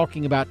what we're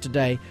talking about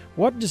today.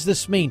 What does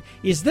this mean?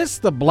 Is this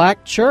the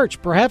black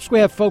church? Perhaps we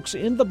have folks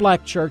in the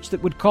black church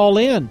that would call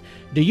in.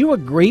 Do you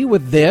agree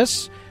with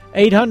this?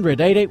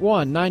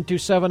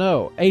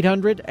 800-881-9270.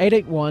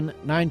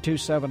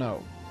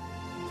 800-881-9270.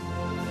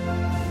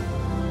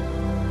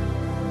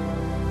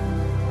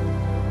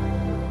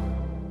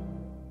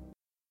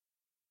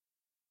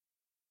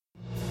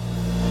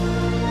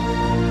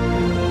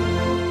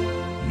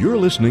 You're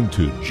listening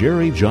to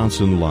Jerry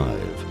Johnson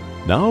Live.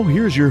 Now,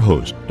 here's your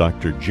host,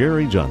 Dr.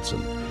 Jerry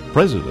Johnson,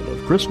 president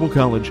of Criswell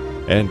College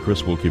and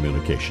Criswell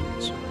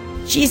Communications.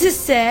 Jesus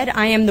said,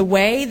 I am the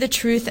way, the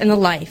truth, and the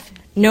life.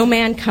 No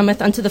man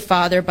cometh unto the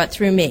Father but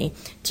through me.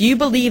 Do you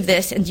believe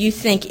this, and do you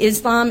think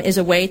Islam is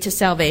a way to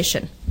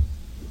salvation?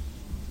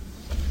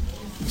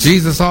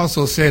 Jesus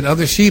also said,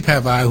 other sheep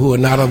have I who are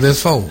not of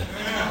this fold.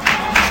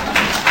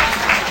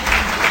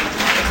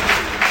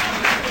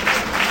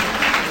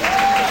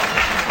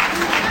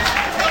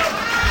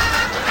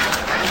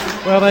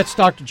 Well, that's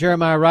Dr.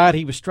 Jeremiah Wright.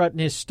 He was strutting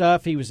his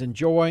stuff. He was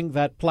enjoying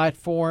that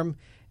platform,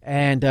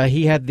 and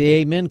he had the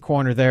Amen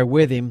Corner there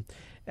with him.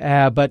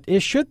 But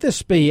should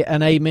this be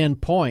an Amen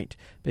point?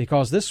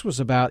 Because this was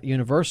about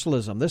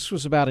universalism. This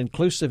was about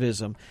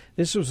inclusivism.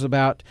 This was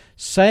about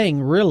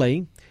saying,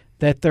 really,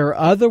 that there are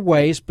other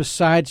ways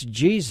besides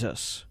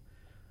Jesus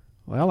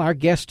Well, our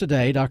guest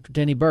today, Dr.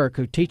 Denny Burk,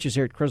 who teaches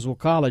here at Criswell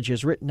College,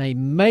 has written a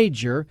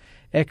major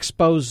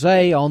expose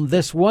on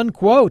this one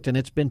quote, and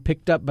it's been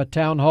picked up by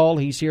Town Hall.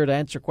 He's here to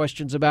answer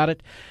questions about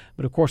it.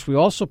 But, of course, we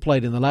also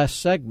played in the last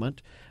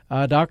segment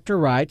Dr.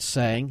 Wright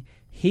saying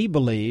he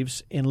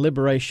believes in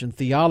liberation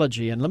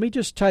theology. And let me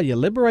just tell you,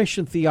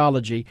 liberation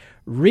theology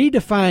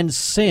redefines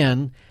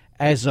sin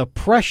as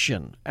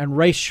oppression and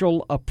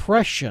racial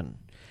oppression.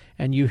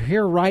 And you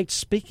hear Wright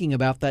speaking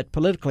about that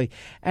politically.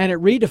 And it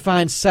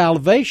redefines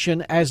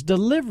salvation as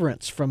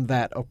deliverance from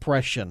that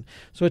oppression.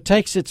 So it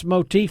takes its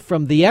motif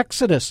from the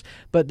Exodus,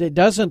 but it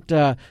doesn't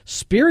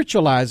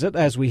spiritualize it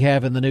as we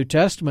have in the New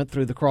Testament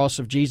through the cross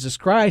of Jesus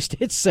Christ.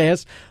 It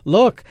says,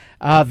 look,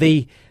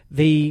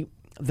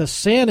 the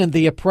sin and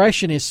the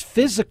oppression is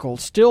physical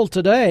still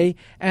today,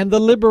 and the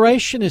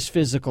liberation is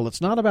physical. It's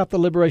not about the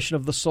liberation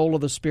of the soul or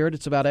the spirit.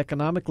 It's about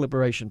economic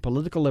liberation,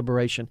 political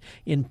liberation,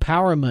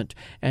 empowerment,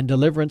 and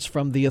deliverance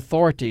from the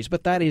authorities.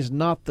 But that is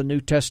not the New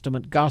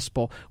Testament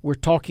gospel. We're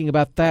talking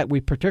about that.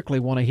 We particularly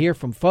want to hear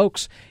from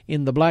folks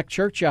in the black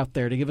church out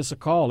there to give us a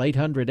call,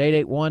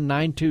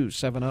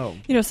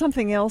 800-881-9270. You know,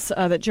 something else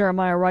that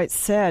Jeremiah Wright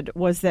said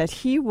was that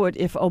he would,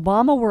 if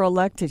Obama were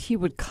elected, he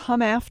would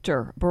come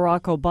after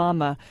Barack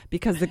Obama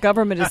because the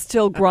government is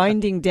still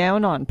grinding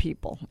down on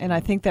people. And I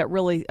think that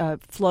really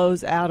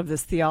flows out of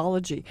this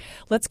theology.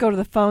 Let's go to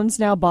the phones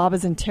now. Bob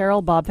is in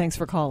Terrell. Bob, thanks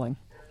for calling.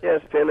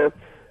 Yes, Penna.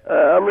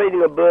 I'm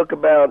reading a book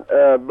about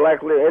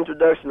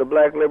Introduction to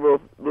Black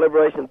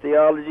Liberation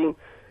Theology,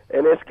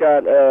 and it's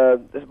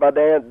by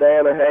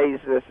Diana Hayes.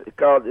 It's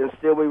called "And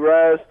Still We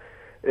Rise."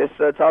 It's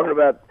talking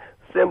about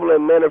symbol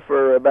and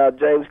metaphor about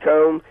James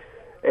Cone,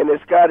 and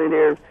it's got in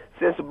here,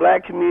 since the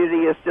black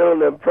community is still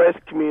an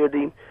oppressed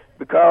community,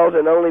 because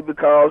and only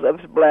because of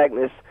its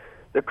blackness,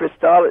 the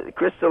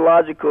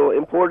Christological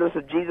importance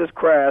of Jesus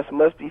Christ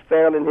must be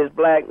found in his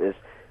blackness.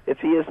 If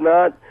he is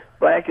not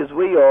black as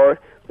we are,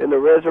 then the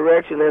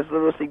resurrection has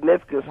little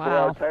significance for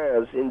our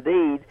times.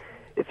 Indeed,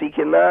 if he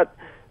cannot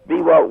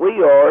be what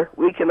we are,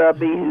 we cannot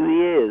be who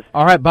he is.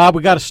 All right, Bob,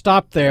 we got to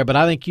stop there, but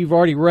I think you've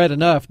already read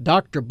enough.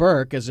 Dr.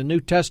 Burk, as a New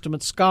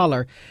Testament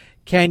scholar,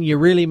 can you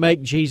really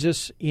make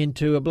Jesus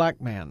into a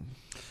black man?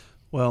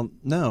 Well,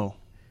 no.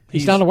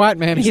 He's not a white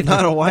man either. He's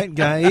not a white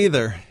guy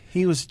either.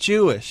 He was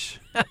Jewish.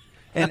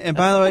 And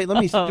by the way,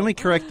 let me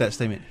correct that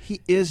statement. He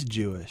is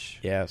Jewish.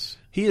 Yes.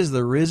 He is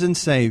the risen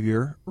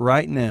Savior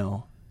right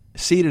now,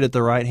 seated at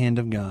the right hand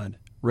of God,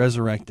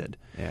 resurrected.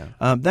 Yeah.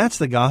 That's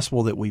the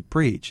gospel that we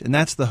preach, and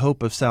that's the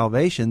hope of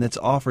salvation that's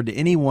offered to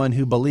anyone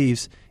who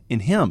believes in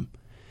him.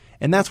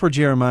 And that's where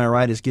Jeremiah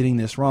Wright is getting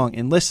this wrong.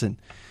 And listen,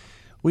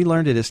 we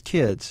learned it as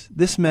kids.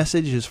 This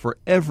message is for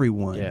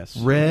everyone. Yes.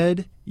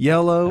 Red,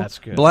 yellow,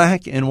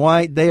 black, and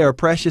white, they are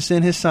precious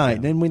in his sight.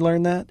 Yeah. Didn't we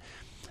learn that?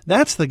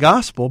 That's the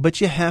gospel, but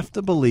you have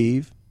to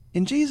believe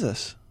in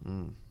Jesus.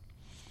 Mm.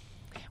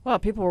 Well,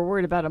 people were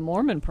worried about a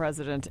Mormon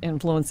president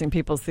influencing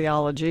people's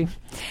theology.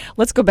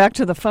 Let's go back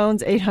to the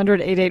phones,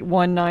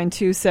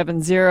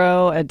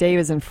 800-881-9270. Dave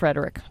is in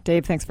Frederick.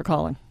 Dave, thanks for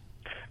calling.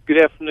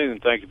 Good afternoon.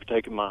 Thank you for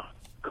taking my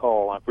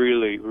call. I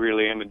really,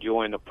 really am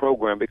enjoying the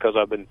program because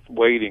I've been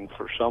waiting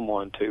for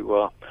someone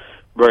to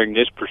bring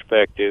this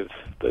perspective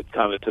that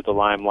kind of to the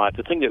limelight.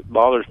 The thing that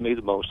bothers me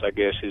the most, I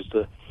guess, is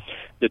the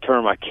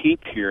term I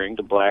keep hearing,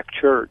 the black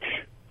church.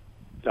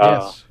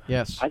 Yes.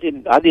 I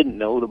didn't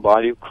know the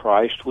body of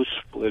Christ was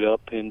split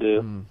up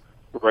into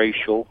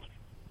racial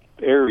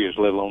areas,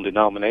 let alone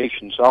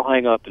denominations. I'll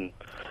hang up and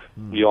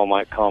you all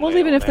might comment. Well,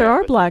 even if there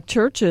are black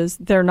churches,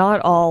 they're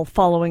not all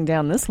following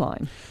down this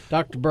line.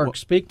 Dr. Burke,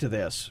 speak to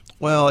this.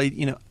 Well,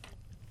 you know,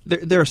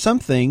 there are some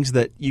things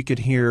that you could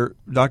hear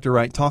Dr.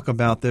 Wright talk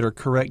about that are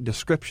correct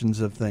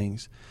descriptions of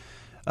things.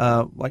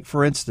 Like,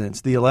 for instance,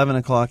 the 11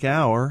 o'clock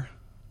hour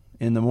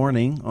in the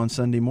morning on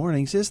Sunday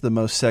mornings is the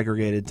most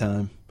segregated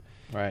time.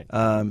 Right.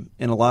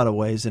 In a lot of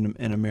ways in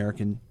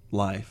American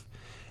life.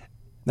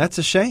 That's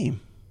a shame.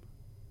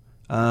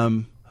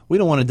 We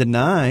don't want to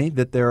deny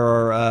that there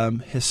are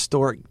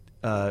historic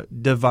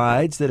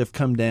divides that have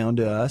come down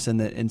to us and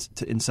that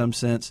in some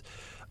sense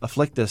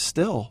afflict us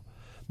still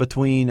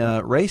between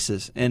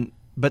races.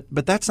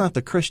 But that's not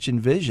the Christian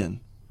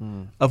vision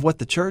of what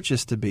the church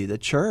is to be. The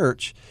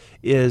church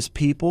is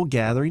people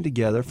gathering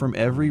together from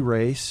every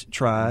race,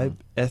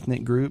 tribe,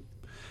 ethnic group,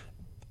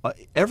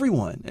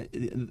 everyone.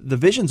 The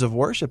visions of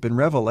worship in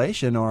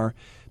Revelation are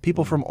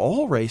people from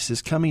all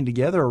races coming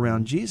together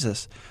around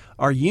Jesus.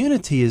 Our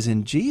unity is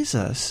in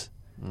Jesus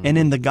and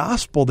in the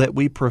gospel that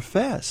we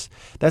profess.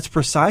 That's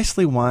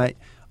precisely why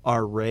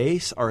our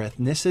race, our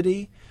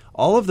ethnicity,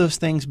 all of those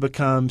things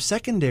become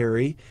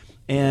secondary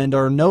and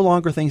are no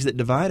longer things that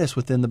divide us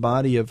within the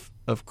body of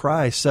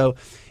Christ. So,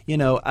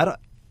 there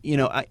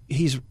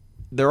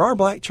are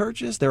black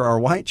churches, there are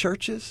white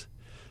churches,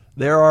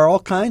 there are all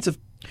kinds of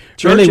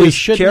churches really,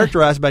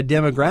 characterized by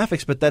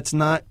demographics, but that's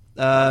not,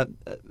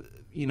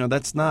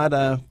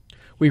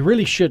 We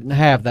really shouldn't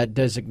have that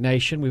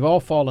designation. We've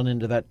all fallen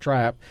into that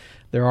trap.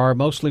 There are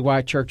mostly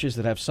white churches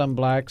that have some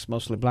blacks,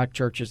 mostly black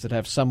churches that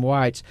have some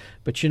whites.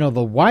 But,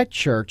 the white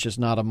church is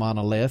not a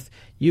monolith.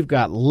 You've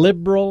got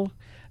liberal,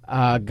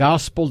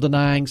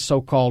 gospel-denying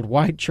so-called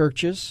white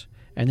churches,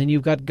 and then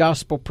you've got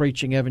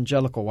gospel-preaching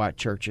evangelical white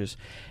churches.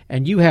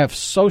 And you have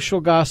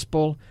social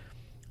gospel,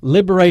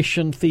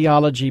 liberation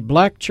theology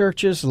black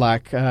churches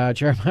like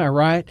Jeremiah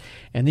Wright,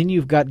 and then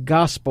you've got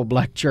gospel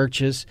black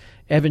churches,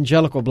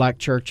 evangelical black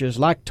churches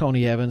like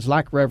Tony Evans,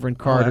 like Reverend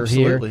Carter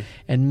here,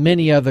 and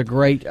many other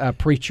great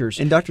preachers.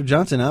 And Dr.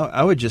 Johnson,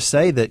 I would just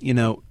say that,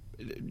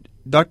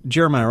 Dr.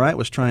 Jeremiah Wright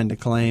was trying to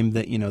claim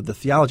that, the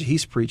theology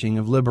he's preaching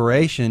of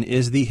liberation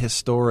is the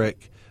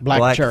historic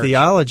black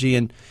theology.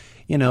 And,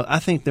 I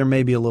think there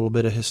may be a little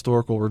bit of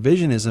historical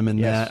revisionism in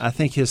that. I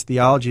think his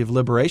theology of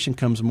liberation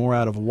comes more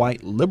out of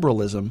white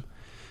liberalism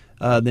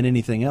than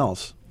anything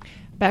else.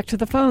 Back to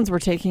the phones. We're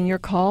taking your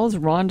calls.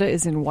 Rhonda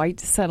is in White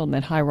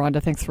Settlement. Hi,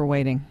 Rhonda. Thanks for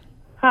waiting.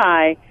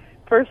 Hi.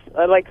 First,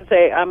 I'd like to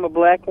say I'm a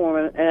black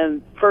woman,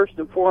 and first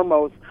and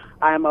foremost,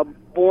 I'm a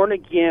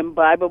born-again,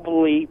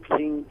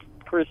 Bible-believing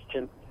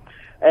Christian.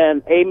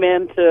 And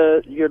amen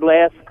to your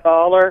last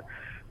caller,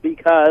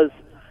 because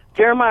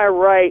Jeremiah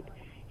Wright,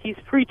 he's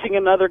preaching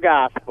another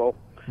gospel.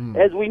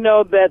 As we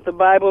know that the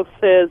Bible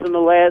says in the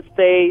last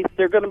days,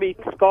 there are going to be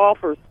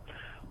scoffers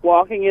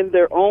walking in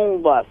their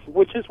own lust,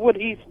 which is what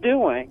he's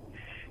doing.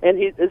 And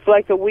it's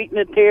like the wheat and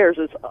the tares.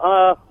 It's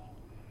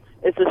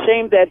a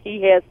shame that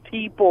he has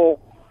people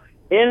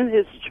in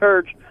his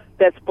church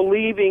that's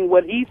believing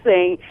what he's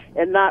saying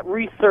and not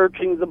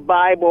researching the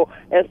Bible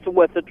as to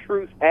what the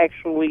truth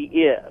actually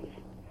is.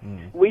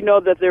 We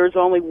know that there is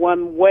only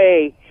one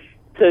way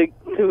to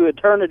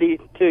eternity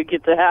to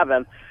get to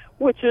heaven,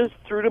 which is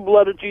through the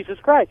blood of Jesus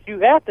Christ. You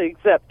have to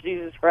accept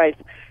Jesus Christ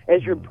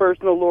as your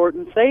personal Lord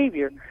and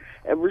Savior.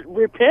 And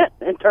repent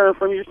and turn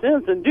from your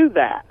sins and do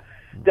that.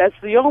 That's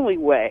the only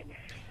way.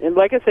 And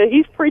like I said,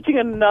 he's preaching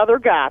another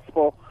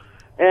gospel,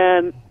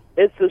 and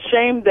it's a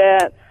shame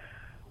that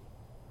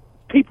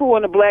people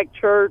in the black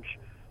church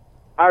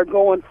are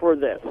going for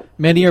this.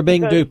 Many are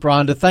being duped,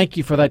 Rhonda. Thank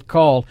you for that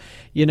call.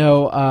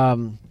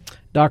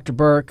 Dr.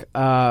 Burke,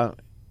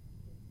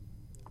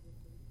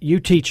 you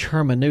teach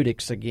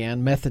hermeneutics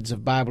again, methods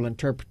of Bible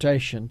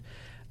interpretation.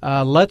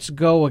 Let's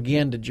go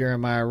again to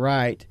Jeremiah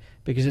Wright,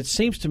 because it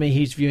seems to me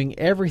he's viewing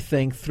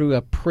everything through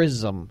a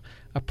prism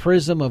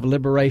of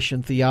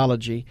liberation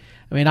theology.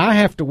 I mean, I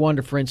have to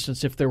wonder, for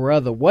instance, if there were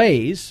other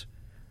ways,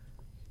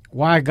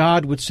 why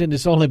God would send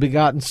His only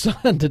begotten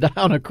Son to die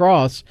on a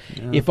cross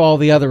if all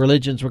the other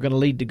religions were going to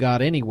lead to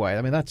God anyway.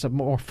 I mean, that's a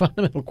more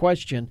fundamental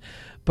question.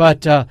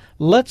 But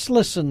let's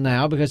listen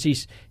now, because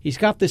he's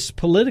got this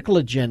political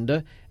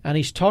agenda, and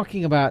he's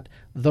talking about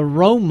the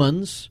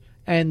Romans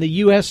and the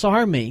U.S.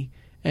 Army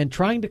and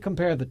trying to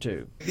compare the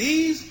two.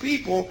 These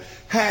people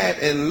had,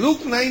 in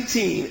Luke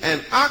 19,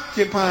 an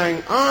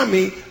occupying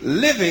army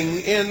living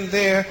in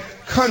their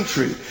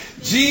country.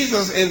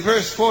 Jesus, in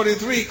verse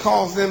 43,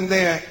 calls them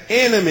their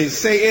enemies.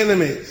 Say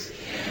enemies.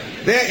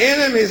 Their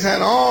enemies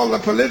had all the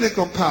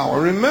political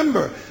power.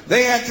 Remember,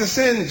 they had to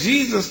send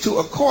Jesus to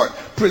a court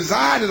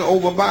presided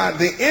over by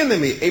the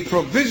enemy. A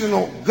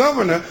provisional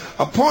governor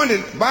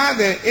appointed by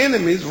their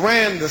enemies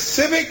ran the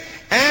civic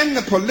and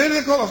the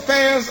political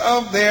affairs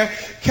of their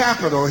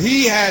capital.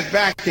 He had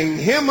backing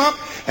him up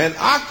an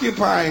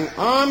occupying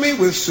army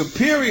with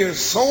superior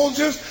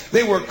soldiers.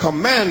 They were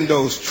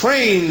commandos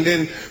trained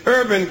in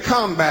urban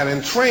combat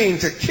and trained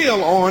to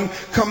kill on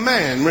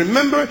command.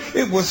 Remember,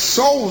 it was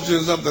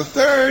soldiers of the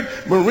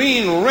 3rd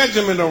Marine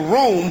Regiment of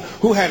Rome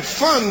who had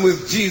fun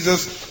with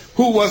Jesus,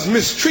 who was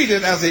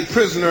mistreated as a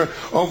prisoner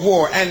of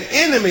war, an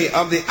enemy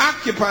of the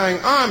occupying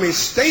army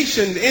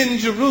stationed in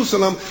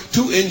Jerusalem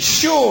to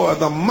ensure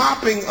the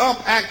mopping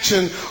up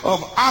action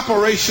of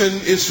Operation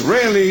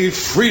Israeli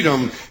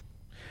Freedom.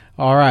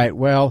 All right,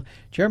 well,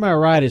 Jeremiah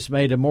Wright has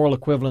made a moral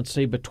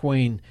equivalency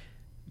between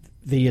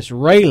the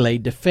Israeli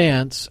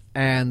defense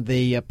and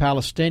the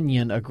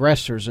Palestinian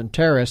aggressors and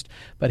terrorists,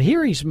 but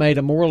here he's made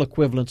a moral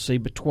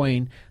equivalency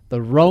between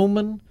the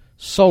Roman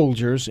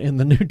soldiers in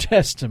the New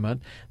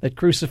Testament that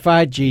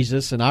crucified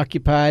Jesus and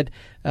occupied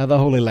the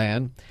Holy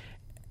Land,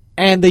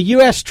 and the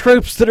U.S.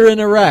 troops that are in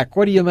Iraq.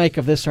 What do you make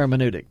of this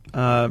hermeneutic?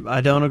 I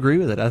don't agree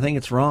with it. I think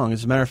it's wrong.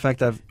 As a matter of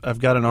fact, I've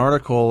got an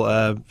article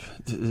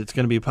that's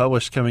going to be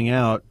published coming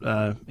out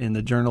in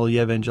the Journal of the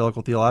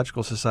Evangelical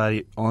Theological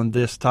Society on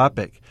this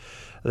topic.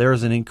 There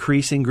is an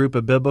increasing group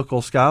of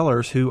biblical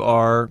scholars who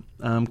are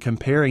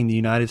comparing the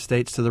United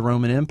States to the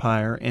Roman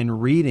Empire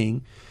and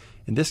reading,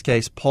 in this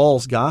case,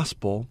 Paul's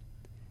gospel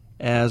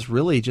as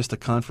really just a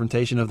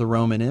confrontation of the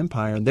Roman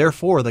Empire. And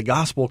therefore, the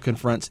gospel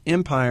confronts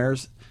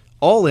empires,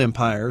 all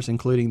empires,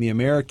 including the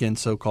American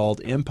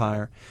so-called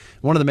empire.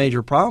 One of the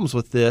major problems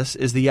with this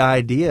is the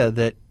idea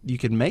that you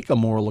can make a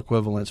moral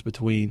equivalence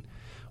between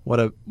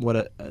the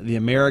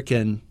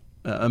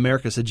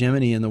America's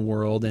hegemony in the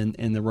world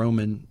and the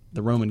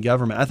Roman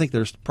government. I think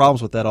there's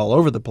problems with that all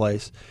over the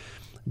place.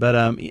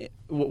 But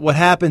what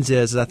happens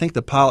is I think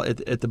at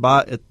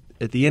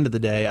the end of the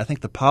day, I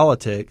think the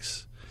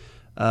politics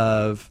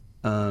of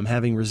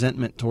having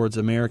resentment towards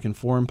American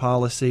foreign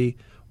policy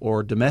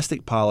or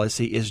domestic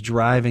policy is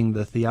driving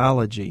the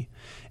theology.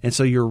 And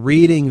so you're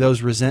reading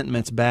those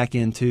resentments back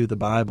into the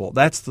Bible.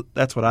 That's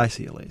what I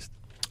see, at least.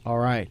 All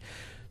right.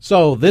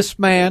 So this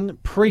man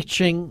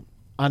preaching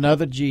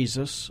another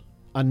Jesus,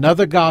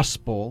 another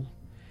gospel,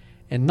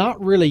 and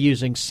not really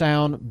using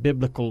sound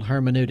biblical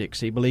hermeneutics.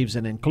 He believes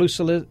in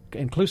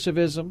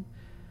inclusivism,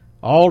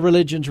 all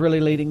religions really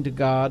leading to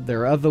God.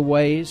 There are other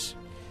ways.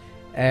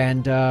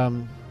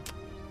 And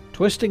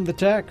twisting the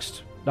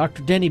text.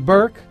 Dr. Denny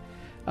Burk,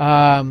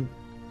 your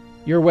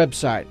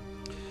website.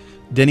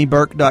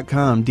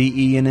 DennyBurk.com,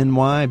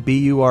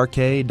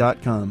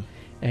 DennyBurk.com.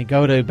 And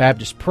go to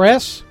Baptist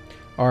Press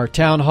or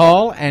Town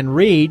Hall and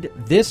read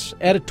this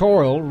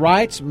editorial,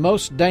 Right's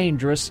Most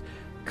Dangerous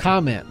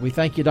Comment. We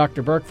thank you,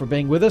 Dr. Burk, for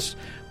being with us.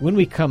 When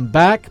we come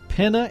back,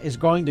 Penna is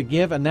going to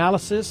give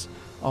analysis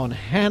on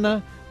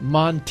Hannah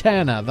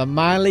Montana, the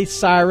Miley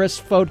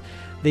Cyrus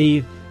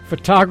the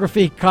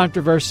photography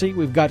controversy.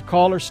 We've got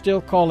callers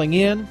still calling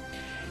in.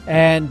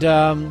 And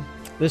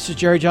this is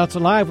Jerry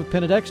Johnson Live with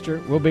Penna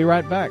Dexter. We'll be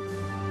right back.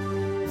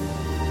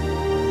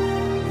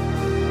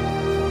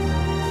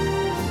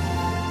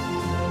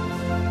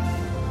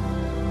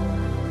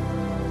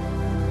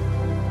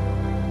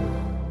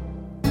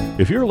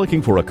 If you're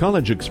looking for a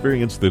college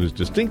experience that is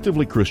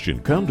distinctively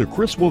Christian, come to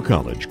Criswell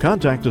College.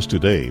 Contact us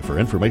today for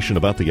information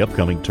about the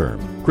upcoming term.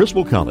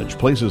 Criswell College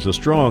places a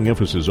strong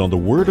emphasis on the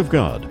Word of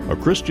God, a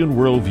Christian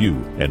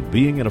worldview, and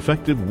being an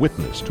effective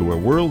witness to a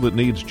world that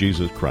needs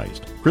Jesus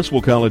Christ.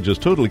 Criswell College is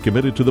totally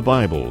committed to the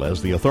Bible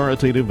as the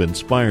authoritative,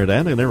 inspired,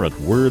 and inerrant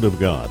Word of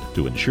God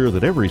to ensure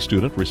that every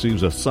student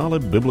receives a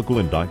solid biblical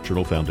and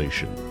doctrinal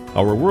foundation.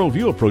 Our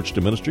worldview approach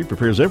to ministry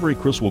prepares every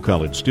Criswell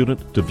College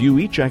student to view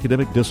each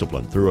academic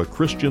discipline through a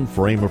Christian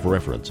frame of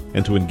reference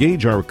and to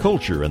engage our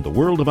culture and the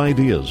world of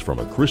ideas from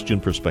a Christian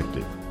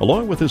perspective.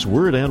 Along with this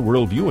word and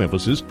worldview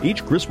emphasis,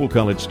 each Criswell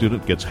College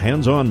student gets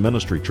hands-on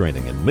ministry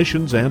training in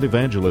missions and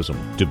evangelism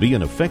to be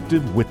an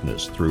effective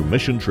witness through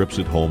mission trips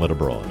at home and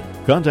abroad.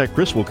 Contact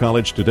Criswell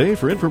College today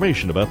for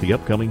information about the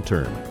upcoming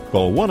term.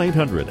 Call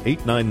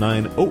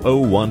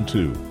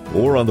 1-800-899-0012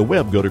 or on the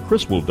web go to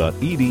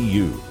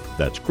criswell.edu.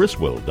 That's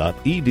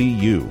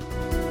criswell.edu.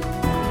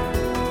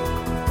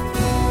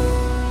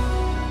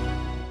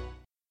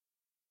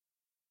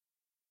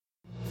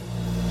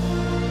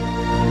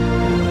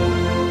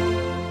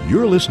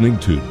 You're listening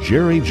to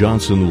Jerry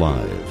Johnson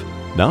Live.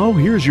 Now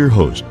here's your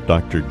host,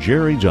 Dr.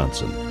 Jerry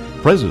Johnson,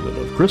 president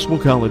of Criswell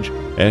College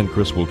and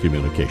Criswell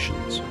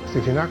Communications.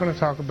 If you're not going to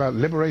talk about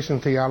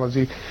liberation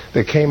theology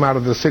that came out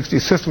of the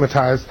 60s,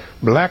 systematized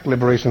black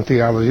liberation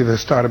theology that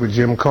started with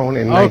Jim Cone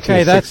in 1968.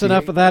 Okay, that's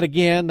enough of that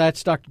again.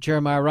 That's Dr.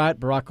 Jeremiah Wright,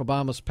 Barack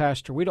Obama's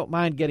pastor. We don't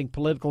mind getting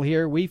political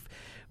here. We've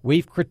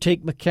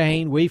critiqued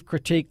McCain. We've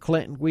critiqued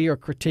Clinton. We are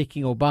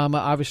critiquing Obama,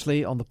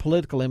 obviously, on the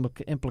political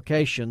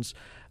implications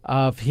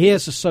of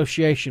his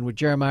association with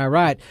Jeremiah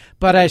Wright.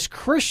 But as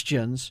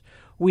Christians,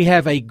 we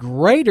have a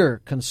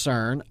greater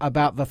concern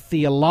about the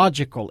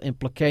theological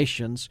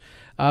implications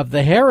of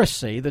the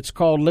heresy that's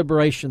called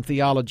liberation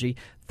theology,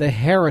 the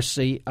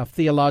heresy of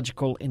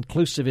theological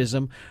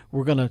inclusivism.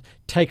 We're going to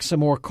take some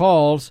more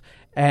calls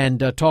and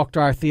talk to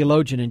our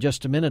theologian in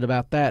just a minute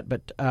about that.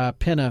 But,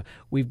 Penna,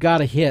 we've got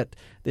to hit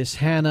this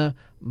Hannah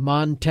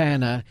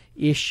Montana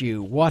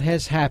issue. What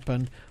has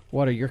happened?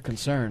 What are your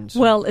concerns?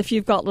 Well, if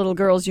you've got little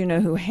girls, you know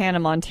who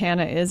Hannah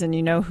Montana is, and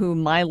you know who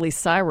Miley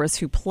Cyrus,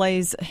 who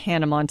plays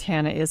Hannah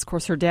Montana, is. Of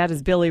course, her dad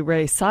is Billy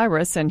Ray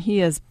Cyrus, and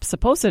he is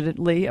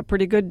supposedly a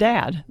pretty good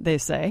dad, they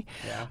say.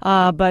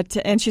 Yeah.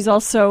 And she's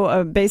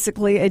also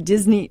basically a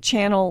Disney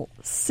Channel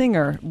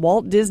singer,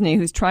 Walt Disney,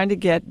 who's trying to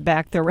get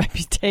back their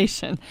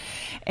reputation.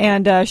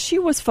 And she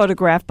was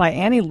photographed by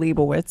Annie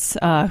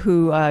Leibovitz,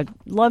 who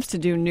loves to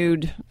do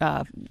nude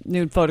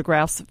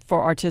photographs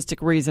for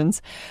artistic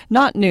reasons.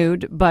 Not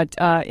nude, but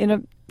in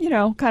a,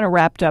 kind of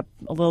wrapped up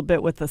a little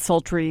bit with a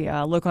sultry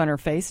look on her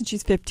face, and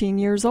she's 15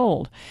 years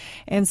old.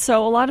 And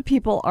so a lot of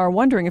people are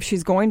wondering if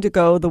she's going to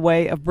go the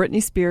way of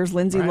Britney Spears,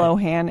 Lindsay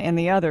Lohan, and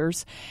the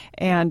others,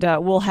 and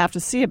we'll have to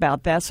see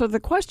about that. So the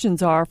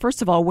questions are,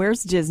 first of all,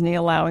 where's Disney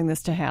allowing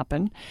this to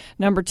happen?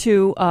 Number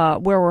two,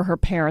 where were her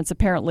parents?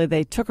 Apparently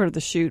they took her to the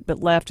shoot but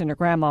left, and her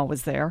grandma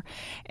was there.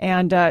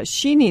 And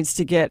she needs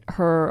to get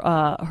her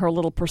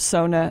little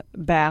persona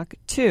back,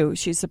 too.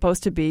 She's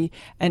supposed to be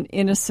an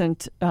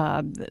innocent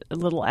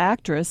little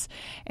actress,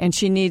 and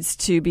she needs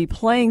to be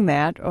playing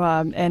that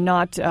and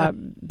not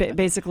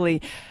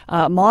basically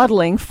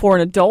modeling for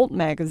an adult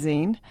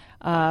magazine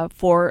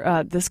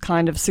for this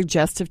kind of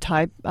suggestive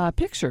type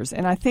pictures.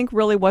 And I think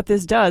really what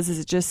this does is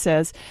it just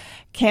says,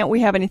 can't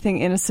we have anything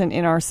innocent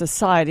in our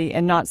society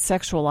and not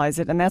sexualize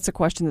it? And that's a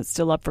question that's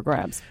still up for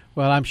grabs.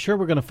 Well, I'm sure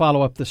we're going to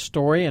follow up this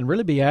story and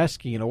really be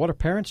asking, what are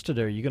parents to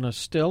do? Are you going to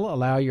still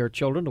allow your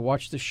children to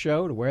watch this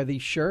show, to wear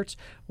these shirts?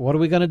 What are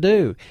we going to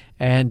do?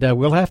 And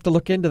we'll have to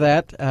look into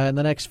that in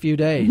the next few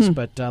days. Mm-hmm.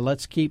 But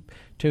let's keep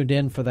tuned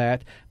in for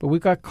that. But we've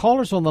got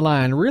callers on the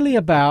line really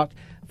about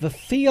the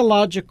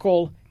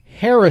theological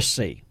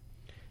heresy.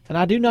 And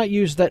I do not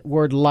use that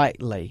word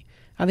lightly.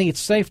 I think it's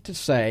safe to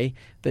say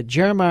that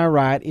Jeremiah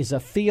Wright is a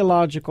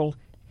theological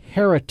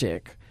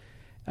heretic.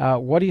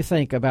 What do you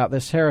think about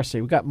this heresy?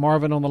 We've got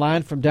Marvin on the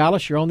line from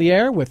Dallas. You're on the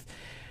air with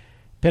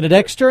Penna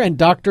Dexter and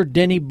Dr.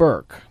 Denny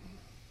Burk.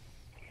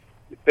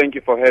 Thank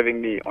you for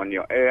having me on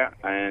your air.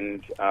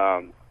 And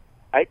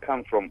I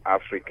come from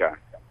Africa,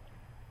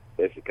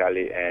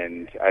 basically,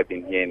 and I've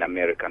been here in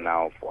America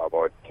now for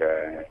about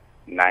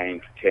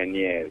 9 to 10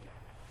 years.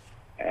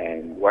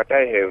 And what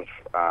I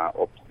have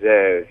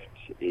observed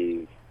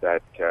is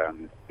that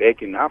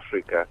back in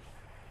Africa,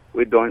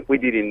 we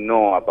didn't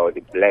know about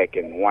the black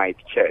and white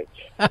church.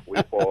 We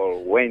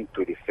all went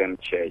to the same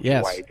church,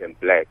 yes, white and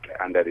black,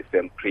 under the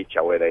same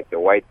preacher, whether it's a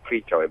white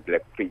preacher or a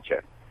black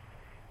preacher.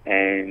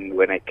 And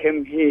when I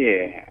came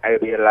here, I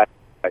realized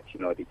that,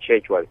 the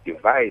church was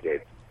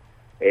divided.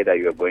 Either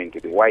you are going to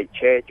the white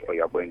church or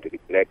you are going to the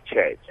black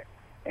church.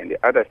 And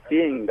the other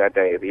thing that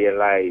I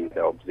realized,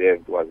 I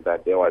observed, was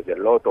that there was a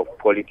lot of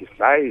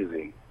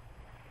politicizing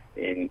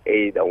in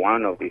either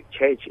one of these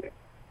churches.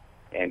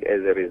 And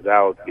as a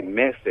result, the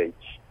message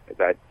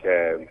that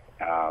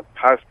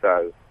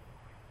pastors,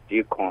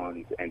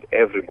 deacons, and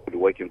everybody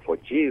working for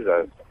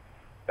Jesus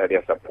that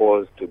they're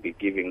supposed to be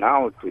giving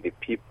out to the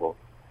people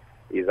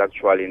is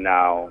actually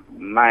now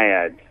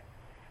mired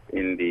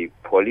in the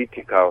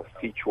political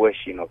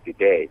situation of the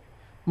day.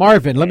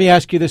 Marvin, let me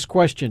ask you this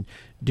question.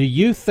 Do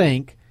you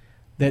think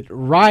that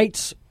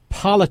Wright's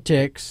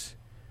politics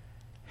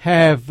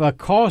have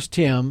caused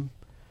him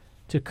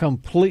to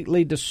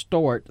completely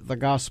distort the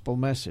gospel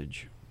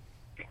message?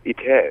 It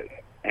has.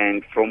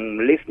 And from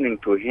listening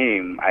to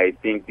him, I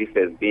think this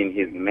has been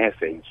his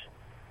message,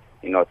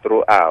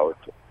 throughout.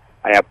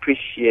 I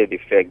appreciate the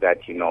fact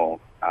that, he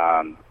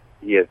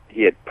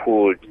had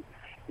pulled,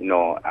 a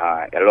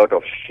lot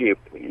of sheep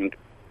into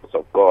the house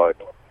of God.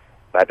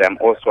 But I'm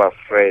also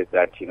afraid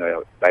that,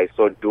 by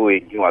so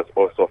doing, he was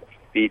also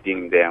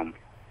feeding them,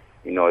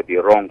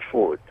 the wrong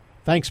food.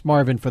 Thanks,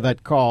 Marvin, for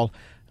that call.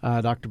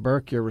 Dr.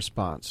 Burk, your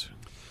response.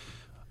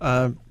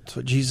 That's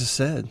what Jesus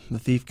said. The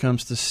thief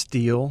comes to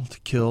steal, to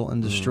kill,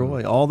 and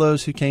destroy. All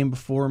those who came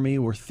before me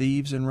were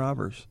thieves and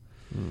robbers.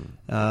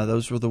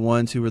 Those were the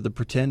ones who were the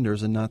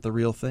pretenders and not the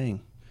real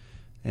thing.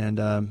 And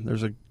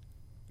there's a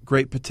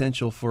great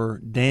potential for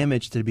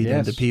damage to be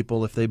done to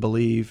people if they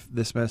believe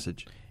this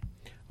message.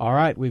 All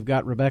right, we've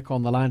got Rebecca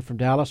on the line from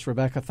Dallas.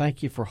 Rebecca,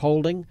 thank you for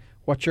holding.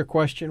 What's your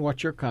question?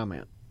 What's your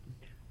comment?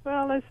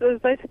 Well, this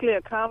is basically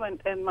a comment,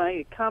 and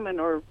my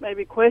comment or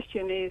maybe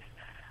question is,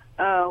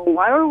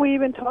 why are we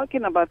even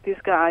talking about this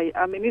guy?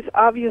 I mean, it's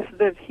obvious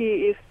that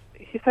he's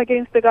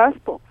against the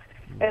gospel,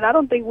 and I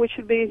don't think we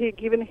should be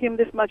giving him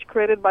this much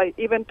credit by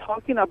even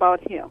talking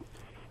about him.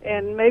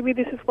 And maybe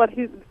this is what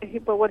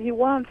he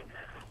wants.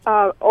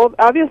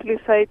 Obviously,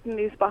 Satan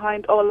is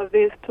behind all of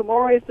this.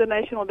 Tomorrow is the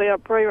National Day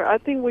of Prayer. I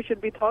think we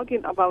should be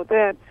talking about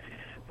that.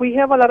 We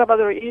have a lot of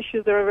other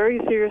issues that are very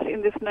serious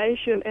in this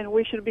nation, and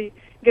we should be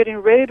getting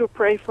ready to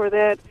pray for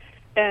that.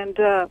 And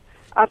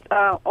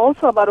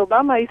also about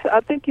Obama, I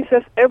think he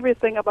says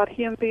everything about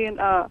him being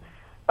a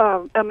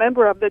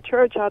member of the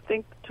church. I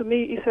think, to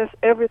me, he says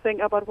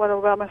everything about what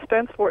Obama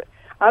stands for.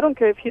 I don't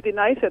care if he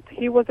denies it.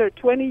 He was there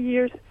 20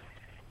 years,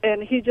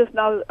 and he just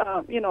now,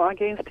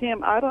 against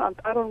him. I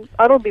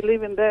don't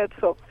believe in that.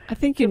 So I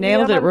think you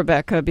nailed it,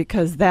 Rebecca,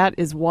 because that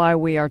is why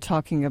we are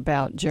talking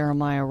about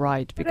Jeremiah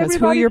Wright. Because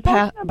who you're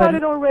talking about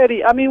it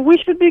already. I mean, we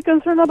should be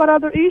concerned about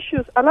other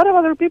issues. A lot of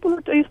other people.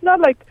 It's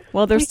not like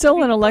there's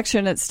still an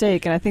election at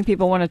stake, and I think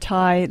people want to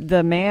tie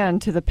the man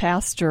to the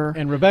pastor.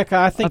 And Rebecca,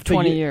 I think of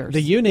 20 years.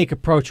 The unique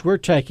approach we're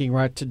taking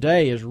right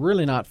today is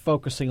really not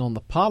focusing on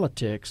the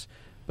politics,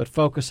 but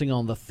focusing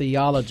on the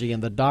theology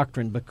and the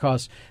doctrine,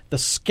 because the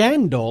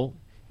scandal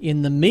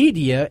in the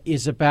media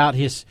is about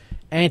his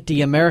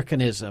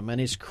anti-Americanism and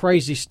his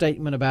crazy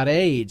statement about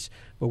AIDS.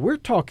 But we're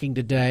talking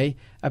today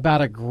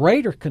about a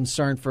greater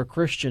concern for a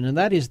Christian, and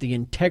that is the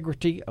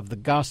integrity of the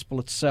gospel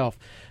itself.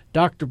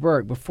 Dr.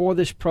 Burk, before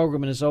this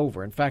program is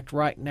over, in fact,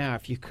 right now,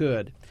 if you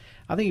could,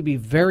 I think it'd be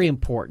very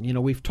important.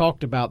 We've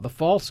talked about the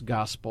false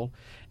gospel,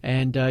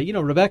 and,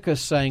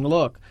 Rebecca's saying,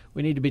 look,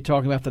 we need to be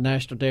talking about the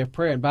National Day of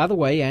Prayer. And by the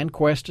way, Ann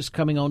Quest is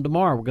coming on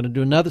tomorrow. We're going to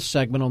do another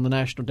segment on the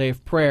National Day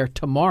of Prayer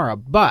tomorrow.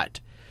 But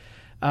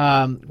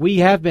we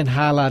have been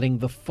highlighting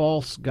the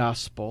false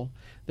gospel.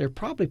 There are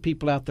probably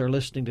people out there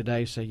listening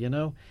today who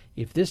say,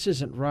 if this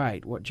isn't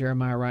right, what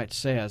Jeremiah Wright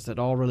says, that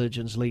all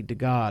religions lead to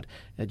God,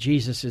 that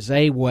Jesus is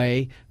a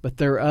way, but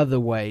there are other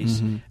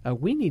ways.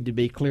 We need to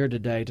be clear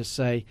today to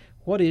say,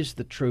 what is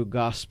the true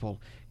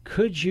gospel?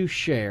 Could you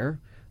share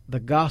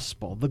the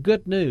gospel, the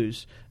good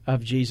news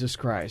of Jesus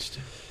Christ?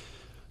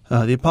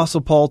 The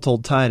Apostle Paul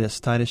told Titus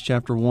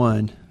chapter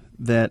 1,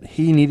 that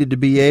he needed to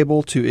be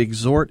able to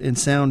exhort in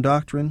sound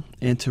doctrine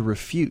and to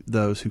refute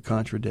those who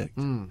contradict.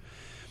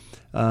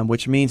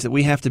 Which means that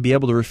we have to be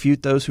able to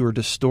refute those who are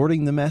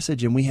distorting the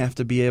message, and we have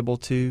to be able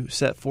to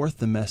set forth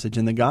the message.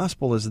 And the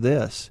gospel is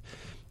this: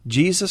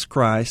 Jesus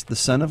Christ, the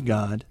Son of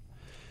God,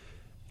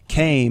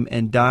 came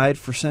and died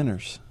for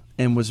sinners,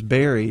 and was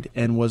buried,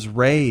 and was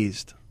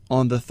raised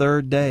on the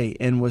third day,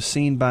 and was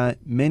seen by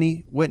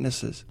many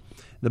witnesses.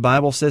 The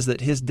Bible says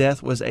that his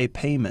death was a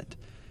payment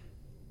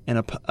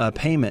and a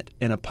payment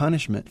and a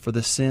punishment for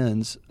the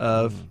sins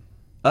of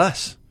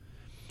us.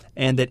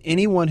 And that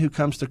anyone who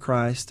comes to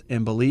Christ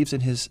and believes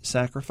in his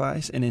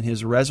sacrifice and in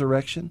his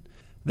resurrection,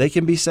 they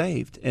can be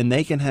saved and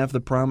they can have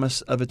the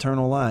promise of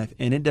eternal life.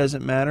 And it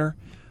doesn't matter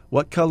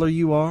what color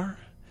you are,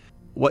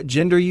 what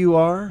gender you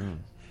are,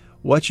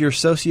 what your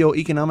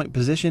socioeconomic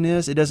position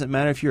is. It doesn't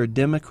matter if you're a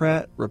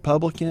Democrat,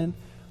 Republican,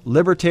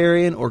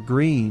 Libertarian, or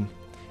Green.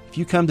 If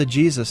you come to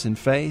Jesus in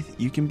faith,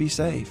 you can be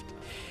saved.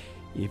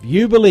 If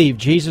you believe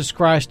Jesus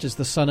Christ is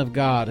the Son of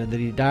God and that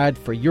he died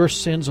for your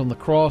sins on the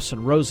cross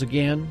and rose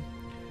again,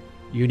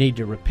 you need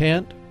to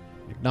repent,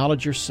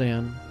 acknowledge your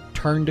sin,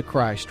 turn to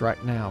Christ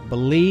right now.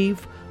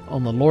 Believe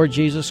on the Lord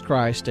Jesus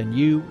Christ and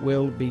you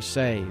will be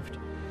saved.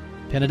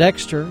 Penna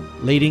Dexter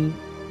leading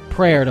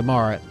prayer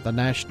tomorrow at the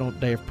National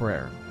Day of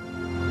Prayer.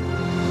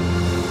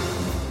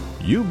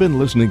 You've been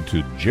listening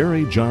to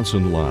Jerry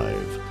Johnson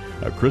Live,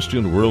 a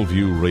Christian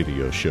Worldview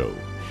radio show.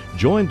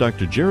 Join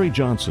Dr. Jerry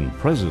Johnson,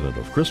 president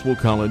of Criswell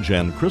College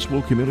and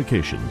Criswell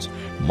Communications,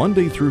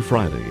 Monday through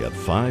Friday at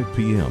 5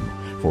 p.m.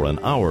 for an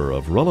hour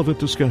of relevant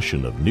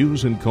discussion of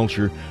news and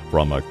culture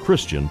from a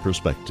Christian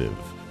perspective.